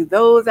want to do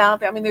those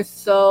out there, I mean, there's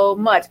so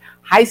much.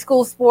 High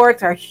school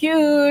sports are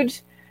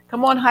huge.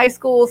 Come on, high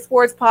school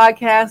sports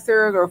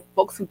podcasters or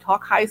folks who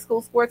talk high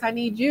school sports. I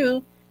need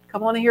you.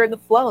 Come on in here in the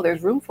Flow.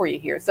 There's room for you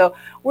here. So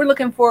we're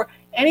looking for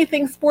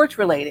anything sports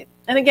related.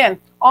 And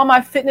again, all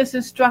my fitness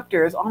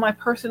instructors, all my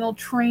personal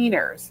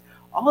trainers,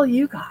 all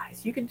you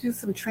guys, you can do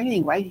some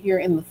training right here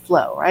in the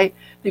Flow, right?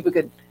 People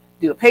could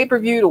do a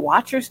pay-per-view to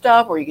watch your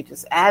stuff, or you could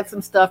just add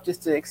some stuff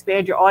just to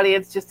expand your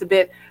audience just a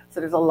bit. So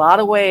there's a lot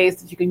of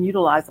ways that you can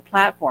utilize the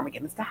platform.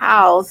 Again, it's the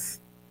house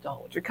to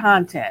hold your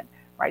content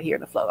right here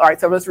in the Flow. All right,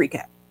 so let's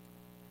recap.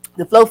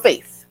 The Flow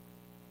Faith,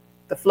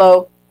 the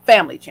Flow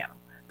Family Channel,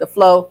 the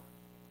Flow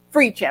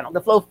Free Channel,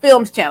 the Flow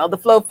Films Channel, the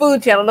Flow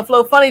Food Channel, the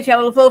Flow Funny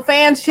Channel, the Flow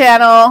Fans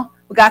Channel.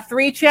 We got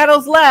 3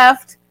 channels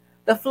left.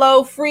 The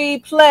Flow Free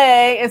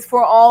Play is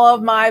for all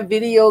of my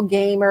video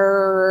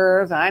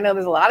gamers. I know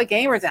there's a lot of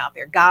gamers out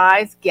there,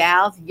 guys,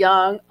 gals,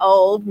 young,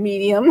 old,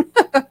 medium.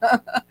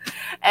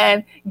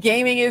 And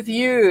gaming is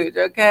huge,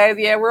 okay?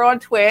 Yeah, we're on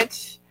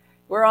Twitch.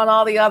 We're on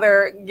all the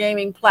other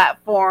gaming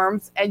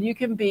platforms, and you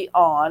can be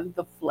on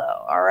the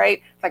Flow, all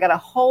right? So I got a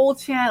whole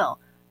channel.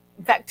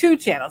 In fact, 2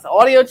 channels, an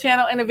audio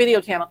channel and a video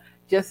channel,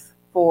 just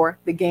for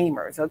the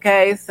gamers,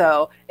 okay?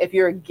 So if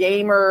you're a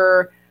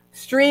gamer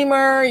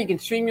streamer, you can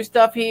stream your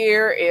stuff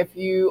here. If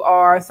you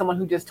are someone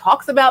who just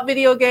talks about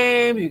video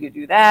games, you could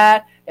do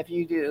that. If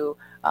you do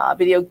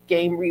video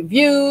game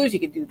reviews, you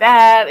can do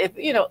that. If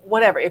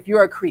whatever. If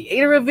you're a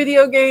creator of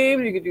video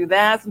games, you can do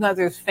that. Sometimes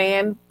there's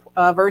fan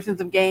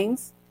versions of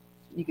games.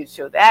 You can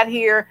show that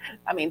here.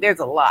 I mean, there's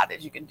a lot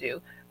that you can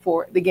do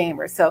for the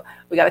gamers. So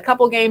we got a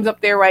couple games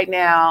up there right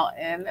now,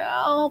 and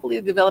hopefully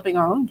developing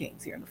our own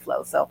games here in the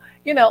Flow. So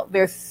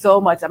there's so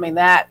much. I mean,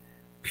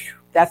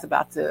 that's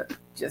about to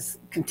just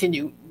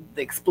continue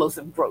the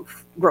explosive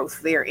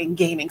growth there in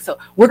gaming. So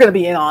we're going to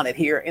be in on it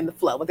here in the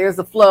Flow. But there's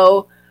the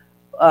Flow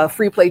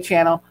Free Play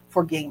channel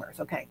for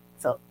gamers. Okay,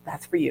 so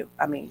that's for you.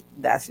 I mean,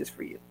 that's just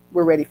for you.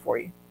 We're ready for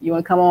you. You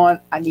want to come on?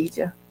 I need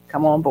you.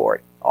 Come on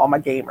board. All my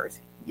gamers.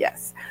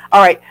 Yes.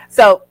 All right.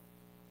 So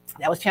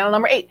that was channel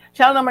number 8.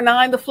 Channel number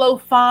 9, the Flow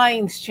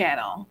Finds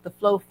channel. The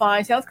Flow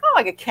Finds channel. It's kind of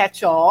like a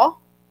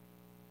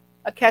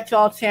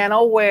catch-all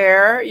channel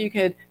where you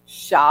could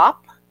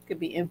shop. It could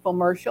be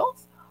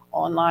infomercials,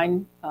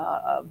 online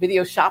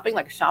video shopping,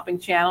 like a shopping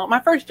channel. My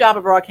first job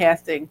of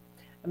broadcasting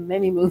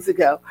many moons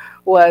ago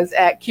was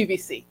at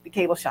QVC, the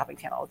cable shopping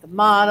channel. I was the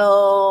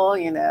model,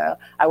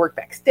 I worked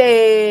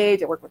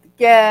backstage, I worked with the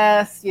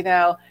guests,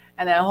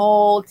 and that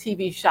whole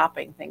TV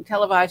shopping thing,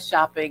 televised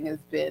shopping, has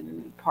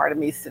been part of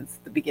me since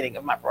the beginning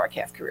of my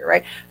broadcast career,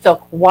 right? So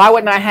why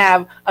wouldn't I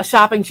have a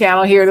shopping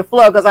channel here to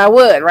Flow? Because I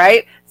would,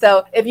 right?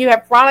 So if you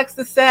have products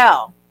to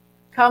sell,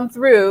 come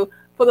through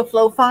for the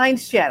Flow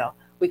Finds channel.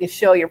 We can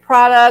show your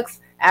products,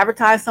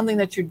 advertise something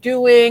that you're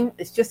doing.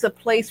 It's just a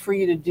place for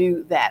you to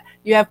do that.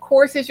 You have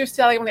courses you're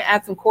selling. I'm going to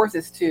add some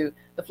courses to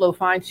the Flow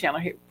Finds channel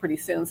here pretty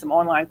soon, some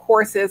online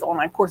courses.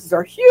 Online courses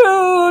are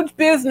huge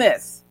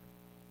business.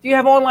 Do you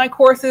have online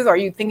courses? Are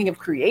you thinking of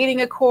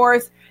creating a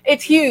course?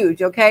 It's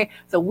huge, okay?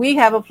 So we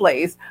have a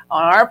place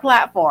on our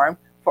platform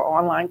for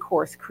online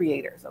course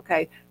creators,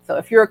 okay? So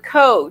if you're a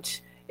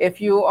coach,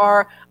 if you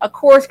are a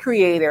course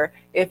creator,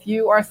 if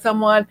you are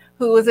someone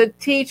who is a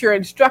teacher,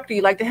 instructor,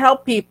 you like to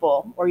help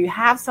people, or you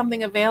have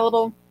something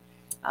available,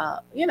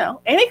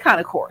 any kind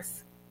of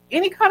course,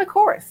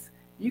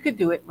 you could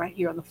do it right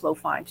here on the Flow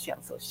Finds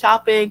channel. So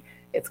shopping,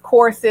 it's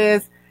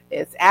courses,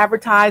 it's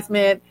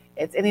advertisement,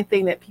 it's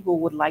anything that people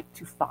would like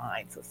to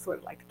find. So it's sort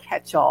of like the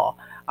catch-all.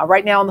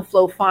 Right now on the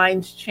Flow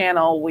Finds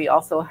channel, we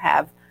also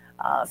have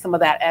some of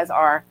that as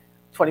our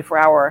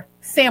 24-hour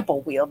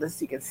sample wheel.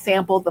 You can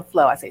sample the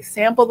Flow. I say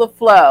sample the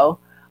Flow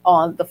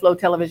on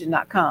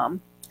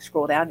theflowtelevision.com.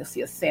 Scroll down, you'll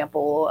see a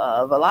sample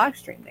of a live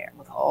stream there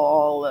with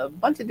a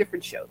bunch of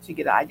different shows. You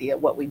get an idea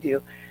of what we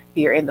do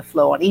here in the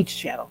Flow on each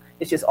channel.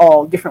 It's just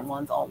all different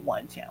ones on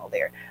one channel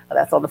there.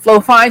 That's on the Flow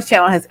Finds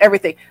channel. It has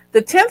everything.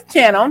 The 10th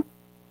channel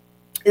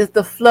is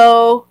the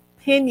Flow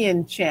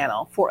Opinion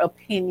channel for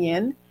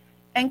opinion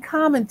and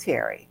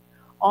commentary.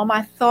 All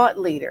my thought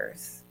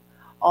leaders,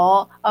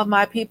 all of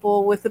my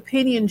people with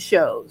opinion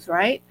shows,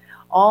 right?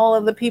 All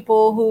of the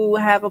people who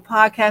have a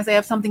podcast, they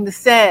have something to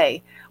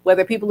say,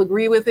 whether people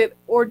agree with it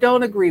or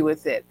don't agree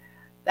with it.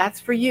 That's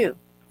for you.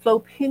 Flow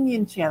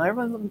Opinion channel.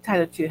 Everyone's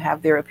entitled to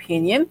have their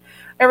opinion.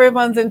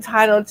 Everyone's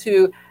entitled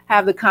to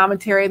have the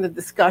commentary and the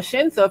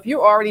discussion. So if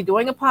you're already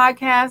doing a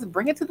podcast,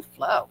 bring it to the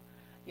Flow.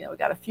 We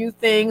got a few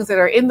things that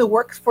are in the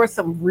works for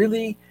some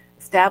really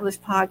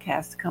established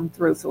podcasts to come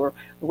through. So we're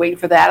waiting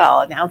for that.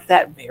 I'll announce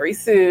that very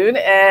soon.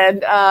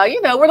 And,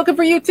 we're looking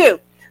for you too.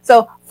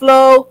 So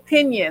Flow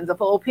Opinions, a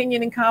Flow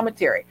Opinion and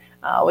commentary.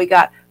 We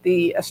got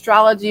the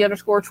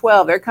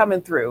astrology_12. They're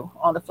coming through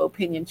on the Flow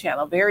Opinion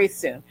channel very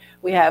soon.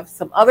 We have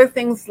some other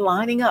things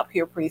lining up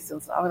here pretty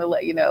soon, so I'm going to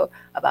let you know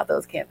about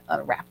those. Can't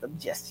unwrap them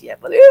just yet,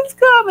 but it's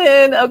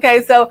coming.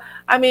 Okay, so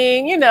I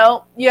mean, you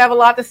have a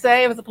lot to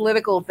say if it's a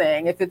political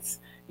thing, if it's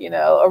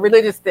a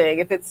religious thing,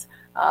 if it's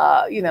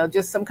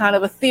just some kind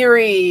of a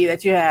theory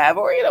that you have,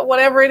 or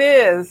whatever it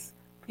is.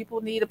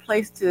 People need a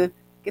place to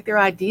get their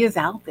ideas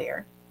out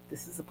there.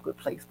 This is a good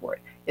place for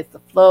it. It's the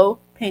Flow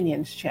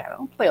Opinions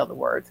channel. Play on the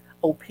words.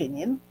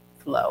 Opinion,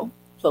 Flow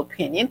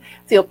Opinion.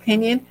 It's the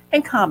opinion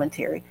and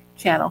commentary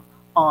channel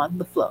on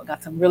the Flow.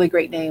 Got some really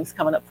great names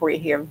coming up for you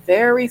here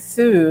very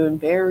soon.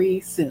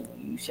 Very soon.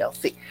 You shall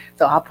see.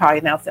 So I'll probably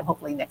announce them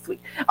hopefully next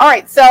week. All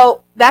right.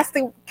 So that's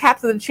the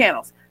caps of the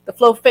channels. The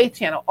Flow Faith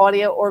channel,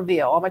 audio or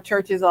video. All my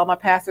churches, all my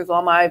pastors,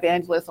 all my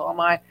evangelists, all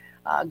my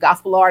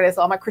gospel artists,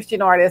 all my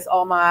Christian artists,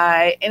 all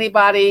my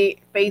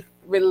anybody faith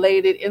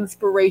related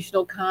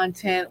inspirational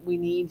content. We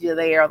need you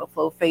there on the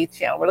Flow Faith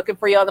channel. We're looking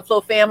for you on the Flow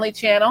Family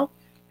channel.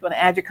 You want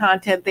to add your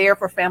content there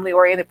for family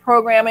oriented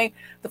programming.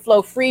 The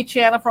Flow Free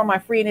channel for my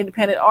free and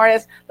independent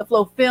artists. The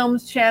Flow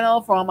Films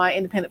channel for all my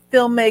independent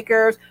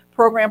filmmakers,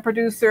 program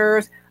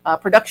producers,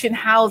 production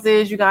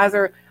houses. You guys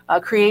are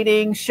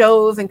creating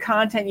shows and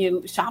content.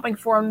 You're shopping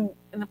for them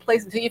in the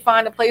place until you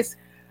find a place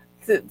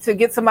to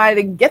get somebody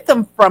to get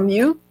them from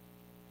you.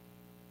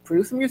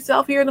 Produce them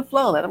yourself here in the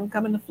Flow. Let them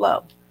come in the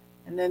Flow.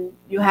 And then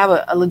you have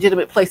a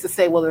legitimate place to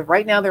say, well,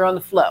 right now they're on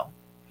the Flow.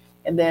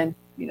 And then,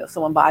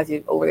 someone buys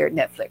you over there at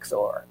Netflix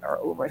or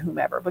over at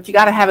whomever. But you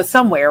got to have it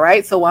somewhere,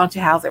 right? So why don't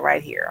you house it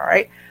right here, all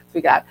right? So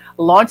we got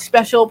launch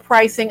special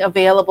pricing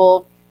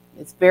available.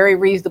 It's very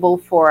reasonable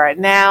for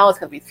now. It's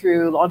going to be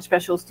through launch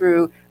specials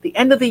through the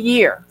end of the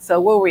year. So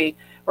we're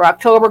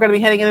October, going to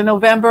be heading into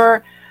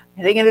November,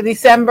 heading into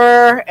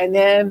December, and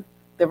then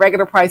the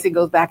regular pricing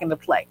goes back into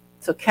play.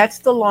 So catch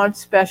the launch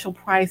special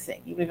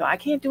pricing. Even if I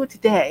can't do it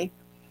today,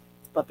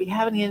 but be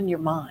having it in your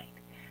mind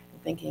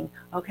and thinking,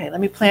 okay, let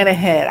me plan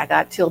ahead. I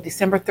got till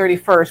December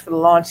 31st for the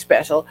launch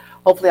special.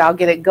 Hopefully I'll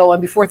get it going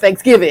before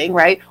Thanksgiving,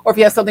 right? Or if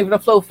you have something for the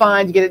Flow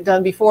Find, you get it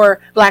done before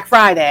Black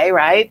Friday,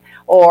 right?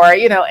 Or,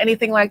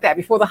 anything like that,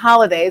 before the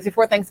holidays,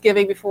 before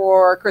Thanksgiving,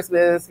 before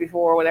Christmas,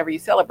 before whatever you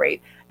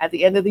celebrate at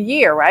the end of the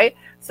year, right?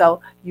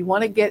 So you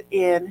want to get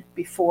in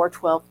before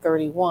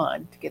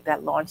 12/31 to get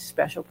that launch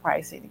special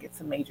pricing, to get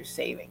some major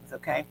savings,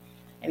 okay?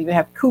 And even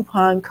have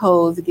coupon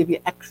codes to give you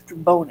extra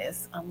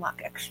bonus,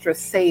 unlock extra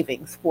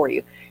savings for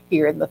you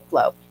here in the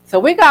Flow. So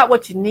we got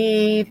what you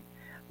need.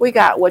 We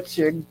got what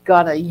you're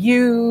going to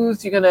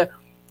use. You're going to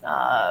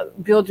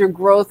build your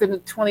growth into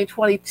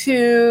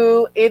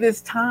 2022. It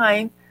is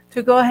time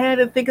to go ahead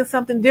and think of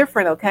something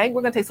different, okay?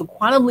 We're going to take some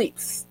quantum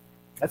leaps.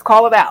 Let's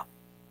call it out.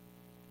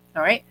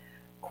 All right?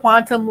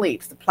 Quantum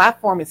leaps. The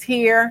platform is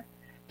here.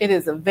 It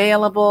is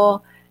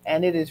available,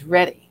 and it is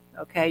ready.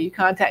 Okay, you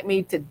contact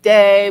me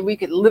today. We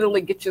could literally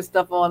get your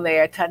stuff on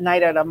there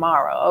tonight or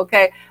tomorrow.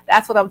 Okay,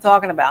 that's what I'm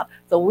talking about.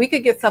 So we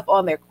could get stuff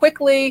on there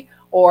quickly,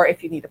 or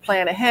if you need to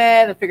plan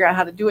ahead and figure out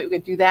how to do it, we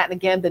could do that. And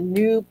again, the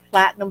new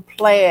Platinum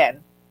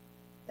Plan.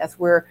 That's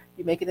where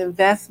you make an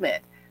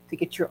investment to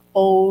get your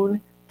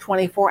own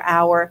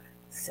 24-hour,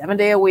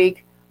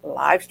 7-day-a-week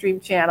live stream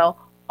channel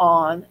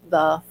on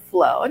the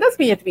Flow. It doesn't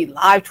mean you have to be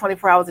live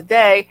 24 hours a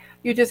day.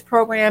 You just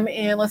program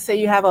in, let's say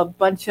you have a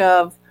bunch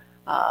of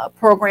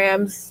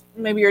programs,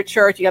 maybe your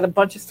church, you got a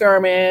bunch of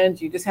sermons,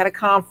 you just had a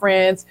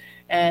conference,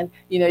 and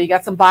you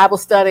got some Bible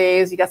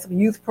studies, you got some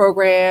youth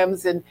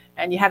programs, and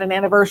you had an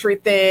anniversary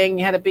thing,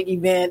 you had a big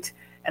event,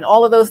 and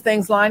all of those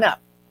things line up.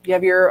 You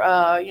have your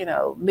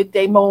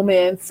midday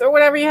moments or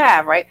whatever you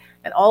have, right?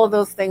 And all of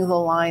those things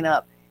will line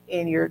up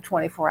in your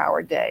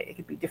 24-hour day. It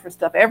could be different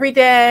stuff every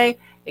day.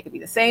 It could be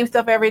the same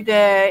stuff every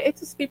day. It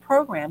just be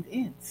programmed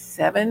in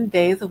 7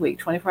 days a week,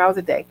 24 hours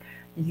a day.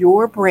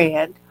 Your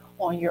brand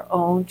on your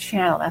own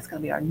channel. That's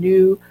going to be our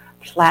new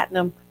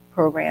Platinum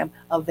program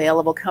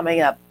available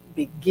coming up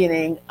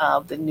beginning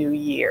of the new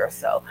year.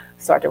 So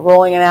start to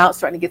rolling it out,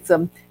 starting to get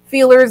some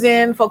feelers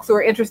in, folks who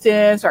are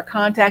interested, start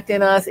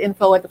contacting us,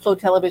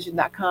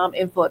 info@theflowtelevision.com,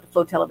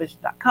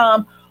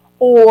 info@theflowtelevision.com,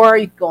 or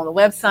you can go on the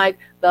website,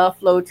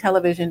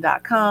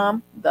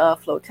 theflowtelevision.com,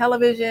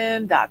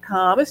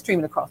 theflowtelevision.com. It's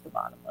streaming across the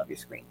bottom of your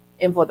screen,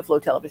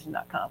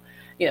 info@theflowtelevision.com.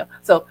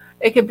 So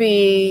it could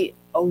be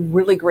a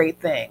really great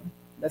thing.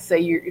 Let's say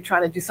you're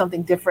trying to do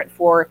something different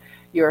for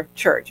your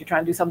church. You're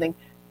trying to do something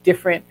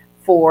different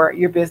for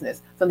your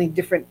business, something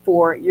different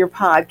for your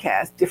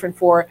podcast, different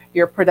for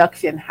your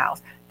production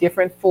house,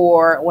 different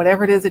for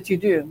whatever it is that you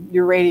do,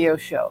 your radio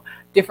show,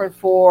 different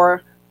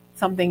for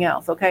something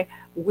else, okay?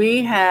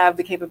 We have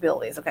the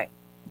capabilities, okay?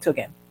 So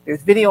again,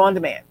 there's video on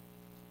demand.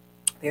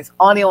 There's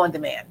audio on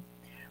demand.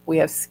 We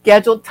have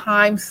scheduled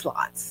time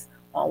slots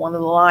on one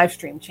of the live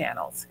stream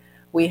channels.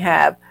 We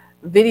have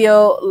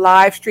video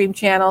live stream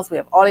channels. We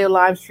have audio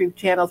live stream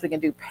channels. We can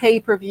do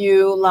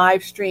pay-per-view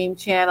live stream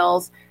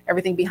channels,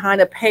 everything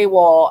behind a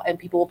paywall, and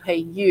people will pay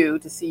you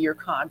to see your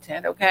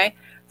content, okay?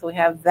 So we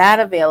have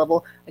that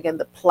available. Again,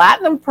 the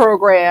Platinum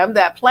program,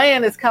 that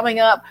plan is coming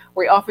up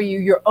where we offer you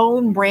your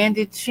own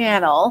branded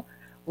channel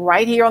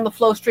right here on the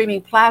Flow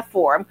streaming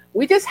platform.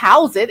 We just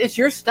house it. It's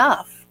your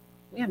stuff.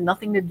 We have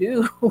nothing to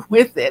do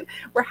with it.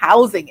 We're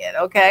housing it,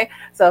 okay?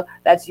 So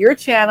that's your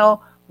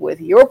channel with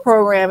your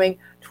programming,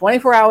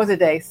 24 hours a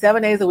day,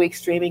 7 days a week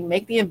streaming.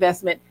 Make the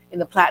investment in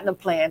the Platinum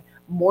plan.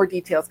 More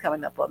details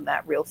coming up on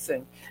that real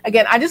soon.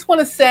 Again, I just want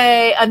to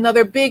say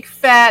another big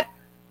fat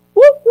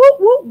whoop, whoop,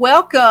 whoop.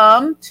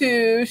 Welcome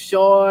to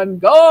Sean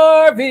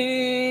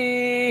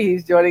Garvey.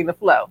 He's joining the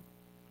Flow.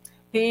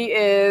 He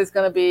is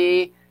going to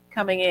be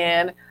coming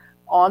in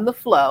on the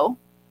Flow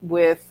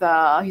with,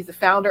 he's the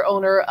founder,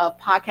 owner of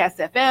Podcast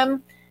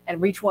FM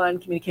and Reach One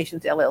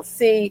Communications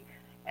LLC.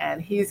 And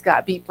he's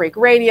got Beat Break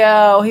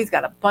Radio. He's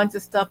got a bunch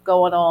of stuff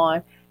going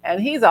on. And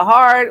he's a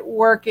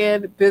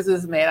hard-working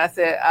businessman.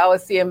 I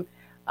always see him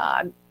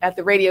at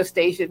the radio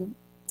station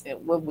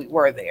when we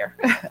were there.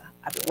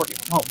 I've been working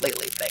from home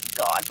lately, thank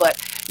God. But,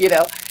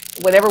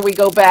 whenever we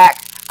go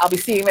back, I'll be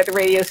seeing him at the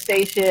radio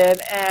station.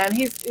 And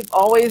he's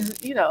always,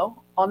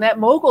 on that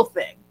mogul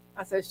thing.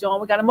 I said, Sean,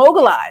 we got to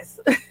mogulize.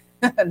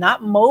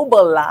 Not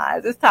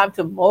mobilize. It's time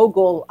to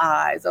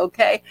mogulize,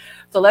 okay?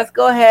 So let's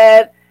go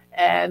ahead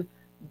and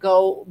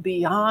go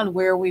beyond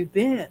where we've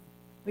been.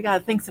 We got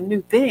to think some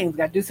new things. We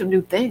got to do some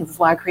new things. That's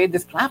why I created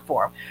this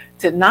platform,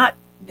 to not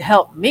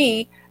help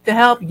me, to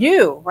help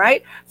you,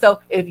 right? So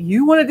if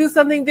you want to do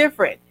something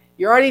different,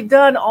 you're already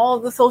done all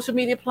of the social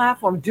media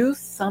platform, do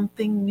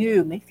something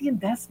new, make the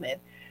investment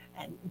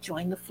and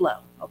join the Flow.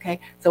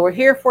 Okay. So we're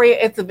here for you.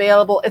 It's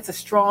available. It's a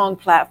strong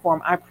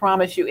platform. I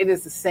promise you, it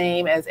is the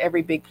same as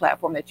every big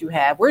platform that you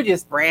have. We're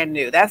just brand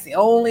new. That's the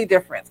only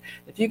difference.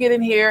 If you get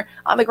in here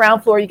on the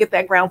ground floor, you get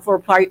that ground floor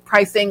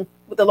pricing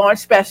with the launch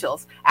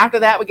specials. After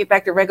that, we get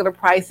back to regular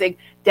pricing.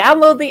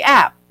 Download the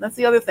app. That's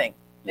the other thing.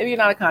 Maybe you're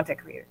not a content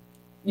creator.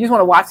 You just want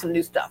to watch some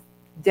new stuff.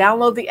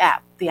 Download the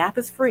app. The app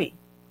is free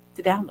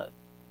to download.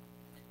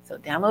 So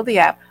download the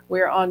app.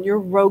 We're on your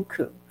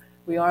Roku.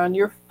 We are on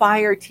your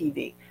Fire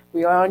TV.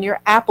 We are on your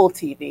Apple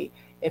TV.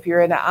 If you're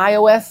an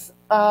iOS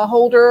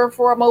holder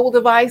for a mobile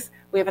device,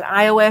 we have an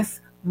iOS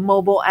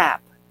mobile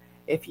app.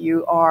 If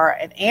you are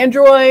an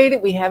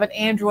Android, we have an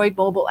Android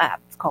mobile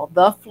app. It's called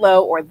The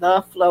Flow or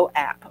The Flow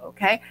app,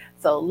 okay?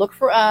 So look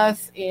for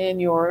us in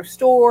your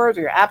stores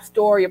or your App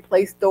Store, your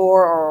Play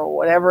Store, or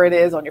whatever it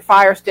is, on your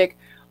Fire Stick,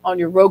 on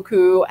your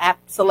Roku app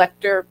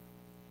selector,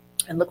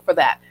 and look for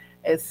that.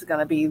 It's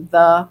going to be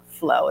The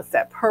Flow. It's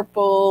that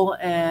purple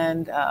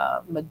and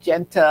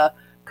magenta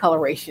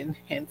coloration,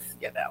 hence,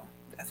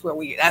 that's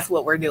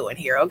what we're doing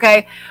here.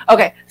 Okay.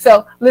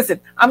 So listen,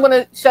 I'm going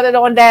to shut it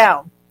on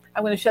down.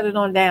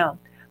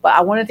 But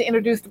I wanted to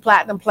introduce the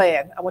Platinum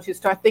plan. I want you to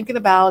start thinking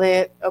about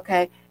it.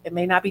 Okay. It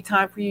may not be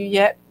time for you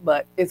yet,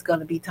 but it's going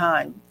to be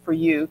time for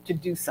you to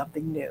do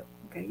something new.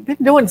 Okay. You've been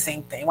doing the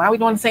same thing. Why are we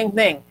doing the same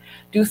thing?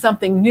 Do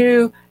something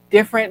new,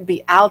 different,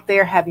 be out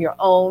there, have your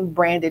own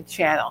branded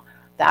channel.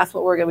 That's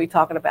what we're going to be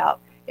talking about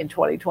in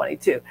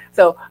 2022.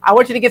 So I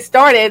want you to get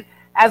started.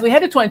 As we head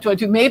to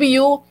 2022, maybe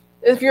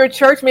if you're a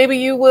church, maybe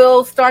you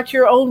will start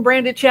your own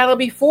branded channel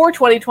before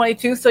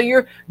 2022. So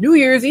your New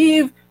Year's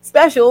Eve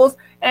specials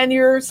and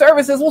your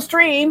services will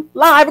stream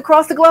live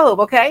across the globe,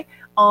 okay,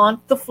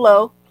 on the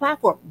Flow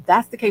platform.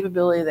 That's the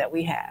capability that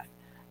we have.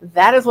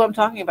 That is what I'm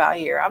talking about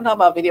here. I'm talking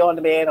about video on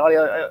demand,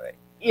 audio,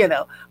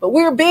 but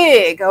we're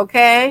big,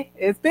 okay?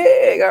 It's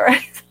big, all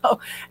right? So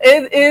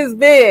it is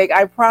big.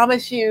 I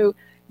promise you,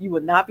 you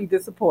will not be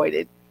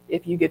disappointed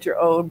if you get your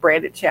own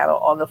branded channel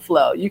on the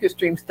Flow. You can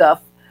stream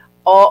stuff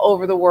all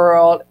over the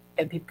world,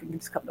 and people can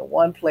just come to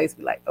one place and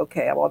be like,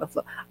 okay, I'm on the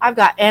Flow. I've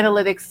got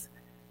analytics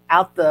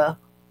out the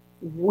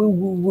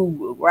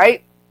woo,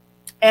 right?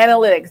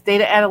 Analytics,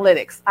 data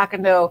analytics. I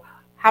can know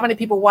how many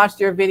people watched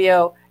your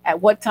video,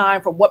 at what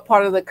time, from what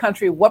part of the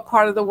country, what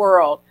part of the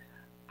world.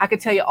 I can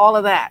tell you all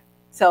of that.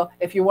 So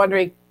if you're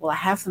wondering, well, I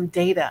have some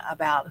data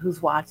about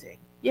who's watching.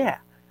 Yeah,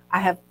 I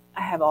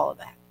have all of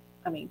that.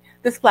 I mean,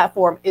 this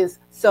platform is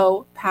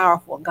so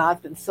powerful.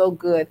 God's been so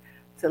good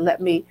to let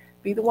me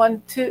be the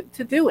one to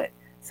do it.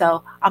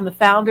 So I'm the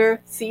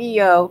founder,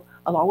 CEO,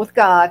 along with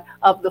God,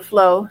 of the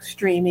Flow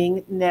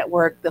Streaming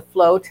Network, the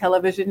Flow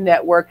Television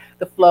Network,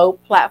 the Flow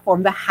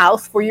platform, the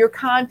house for your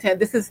content.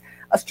 This is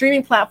a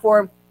streaming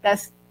platform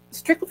that's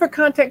strictly for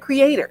content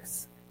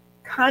creators.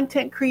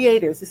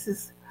 This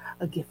is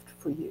a gift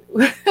for you.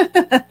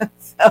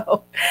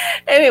 So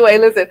anyway,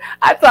 listen,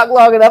 I talked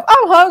long enough.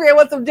 I'm hungry. I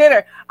want some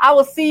dinner. I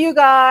will see you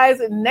guys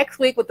next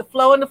week with the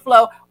Flow and the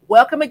Flow.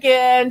 Welcome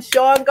again,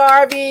 Sean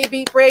Garvey,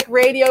 Beat Break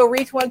Radio,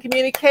 Reach One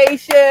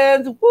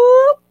Communications,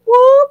 whoop,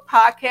 whoop,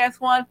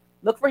 Podcast One.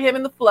 Look for him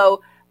in the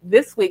Flow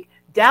this week.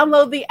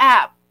 Download the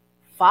app,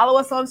 follow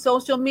us on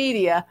social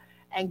media,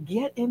 and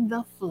get in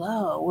the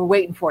flow. We're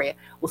waiting for you.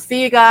 We'll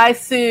see you guys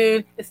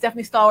soon. It's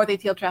Stephanie Stallworth,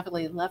 ATL Traffic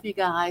Lady. Love you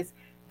guys.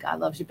 God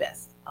loves you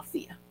best. I'll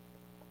see you.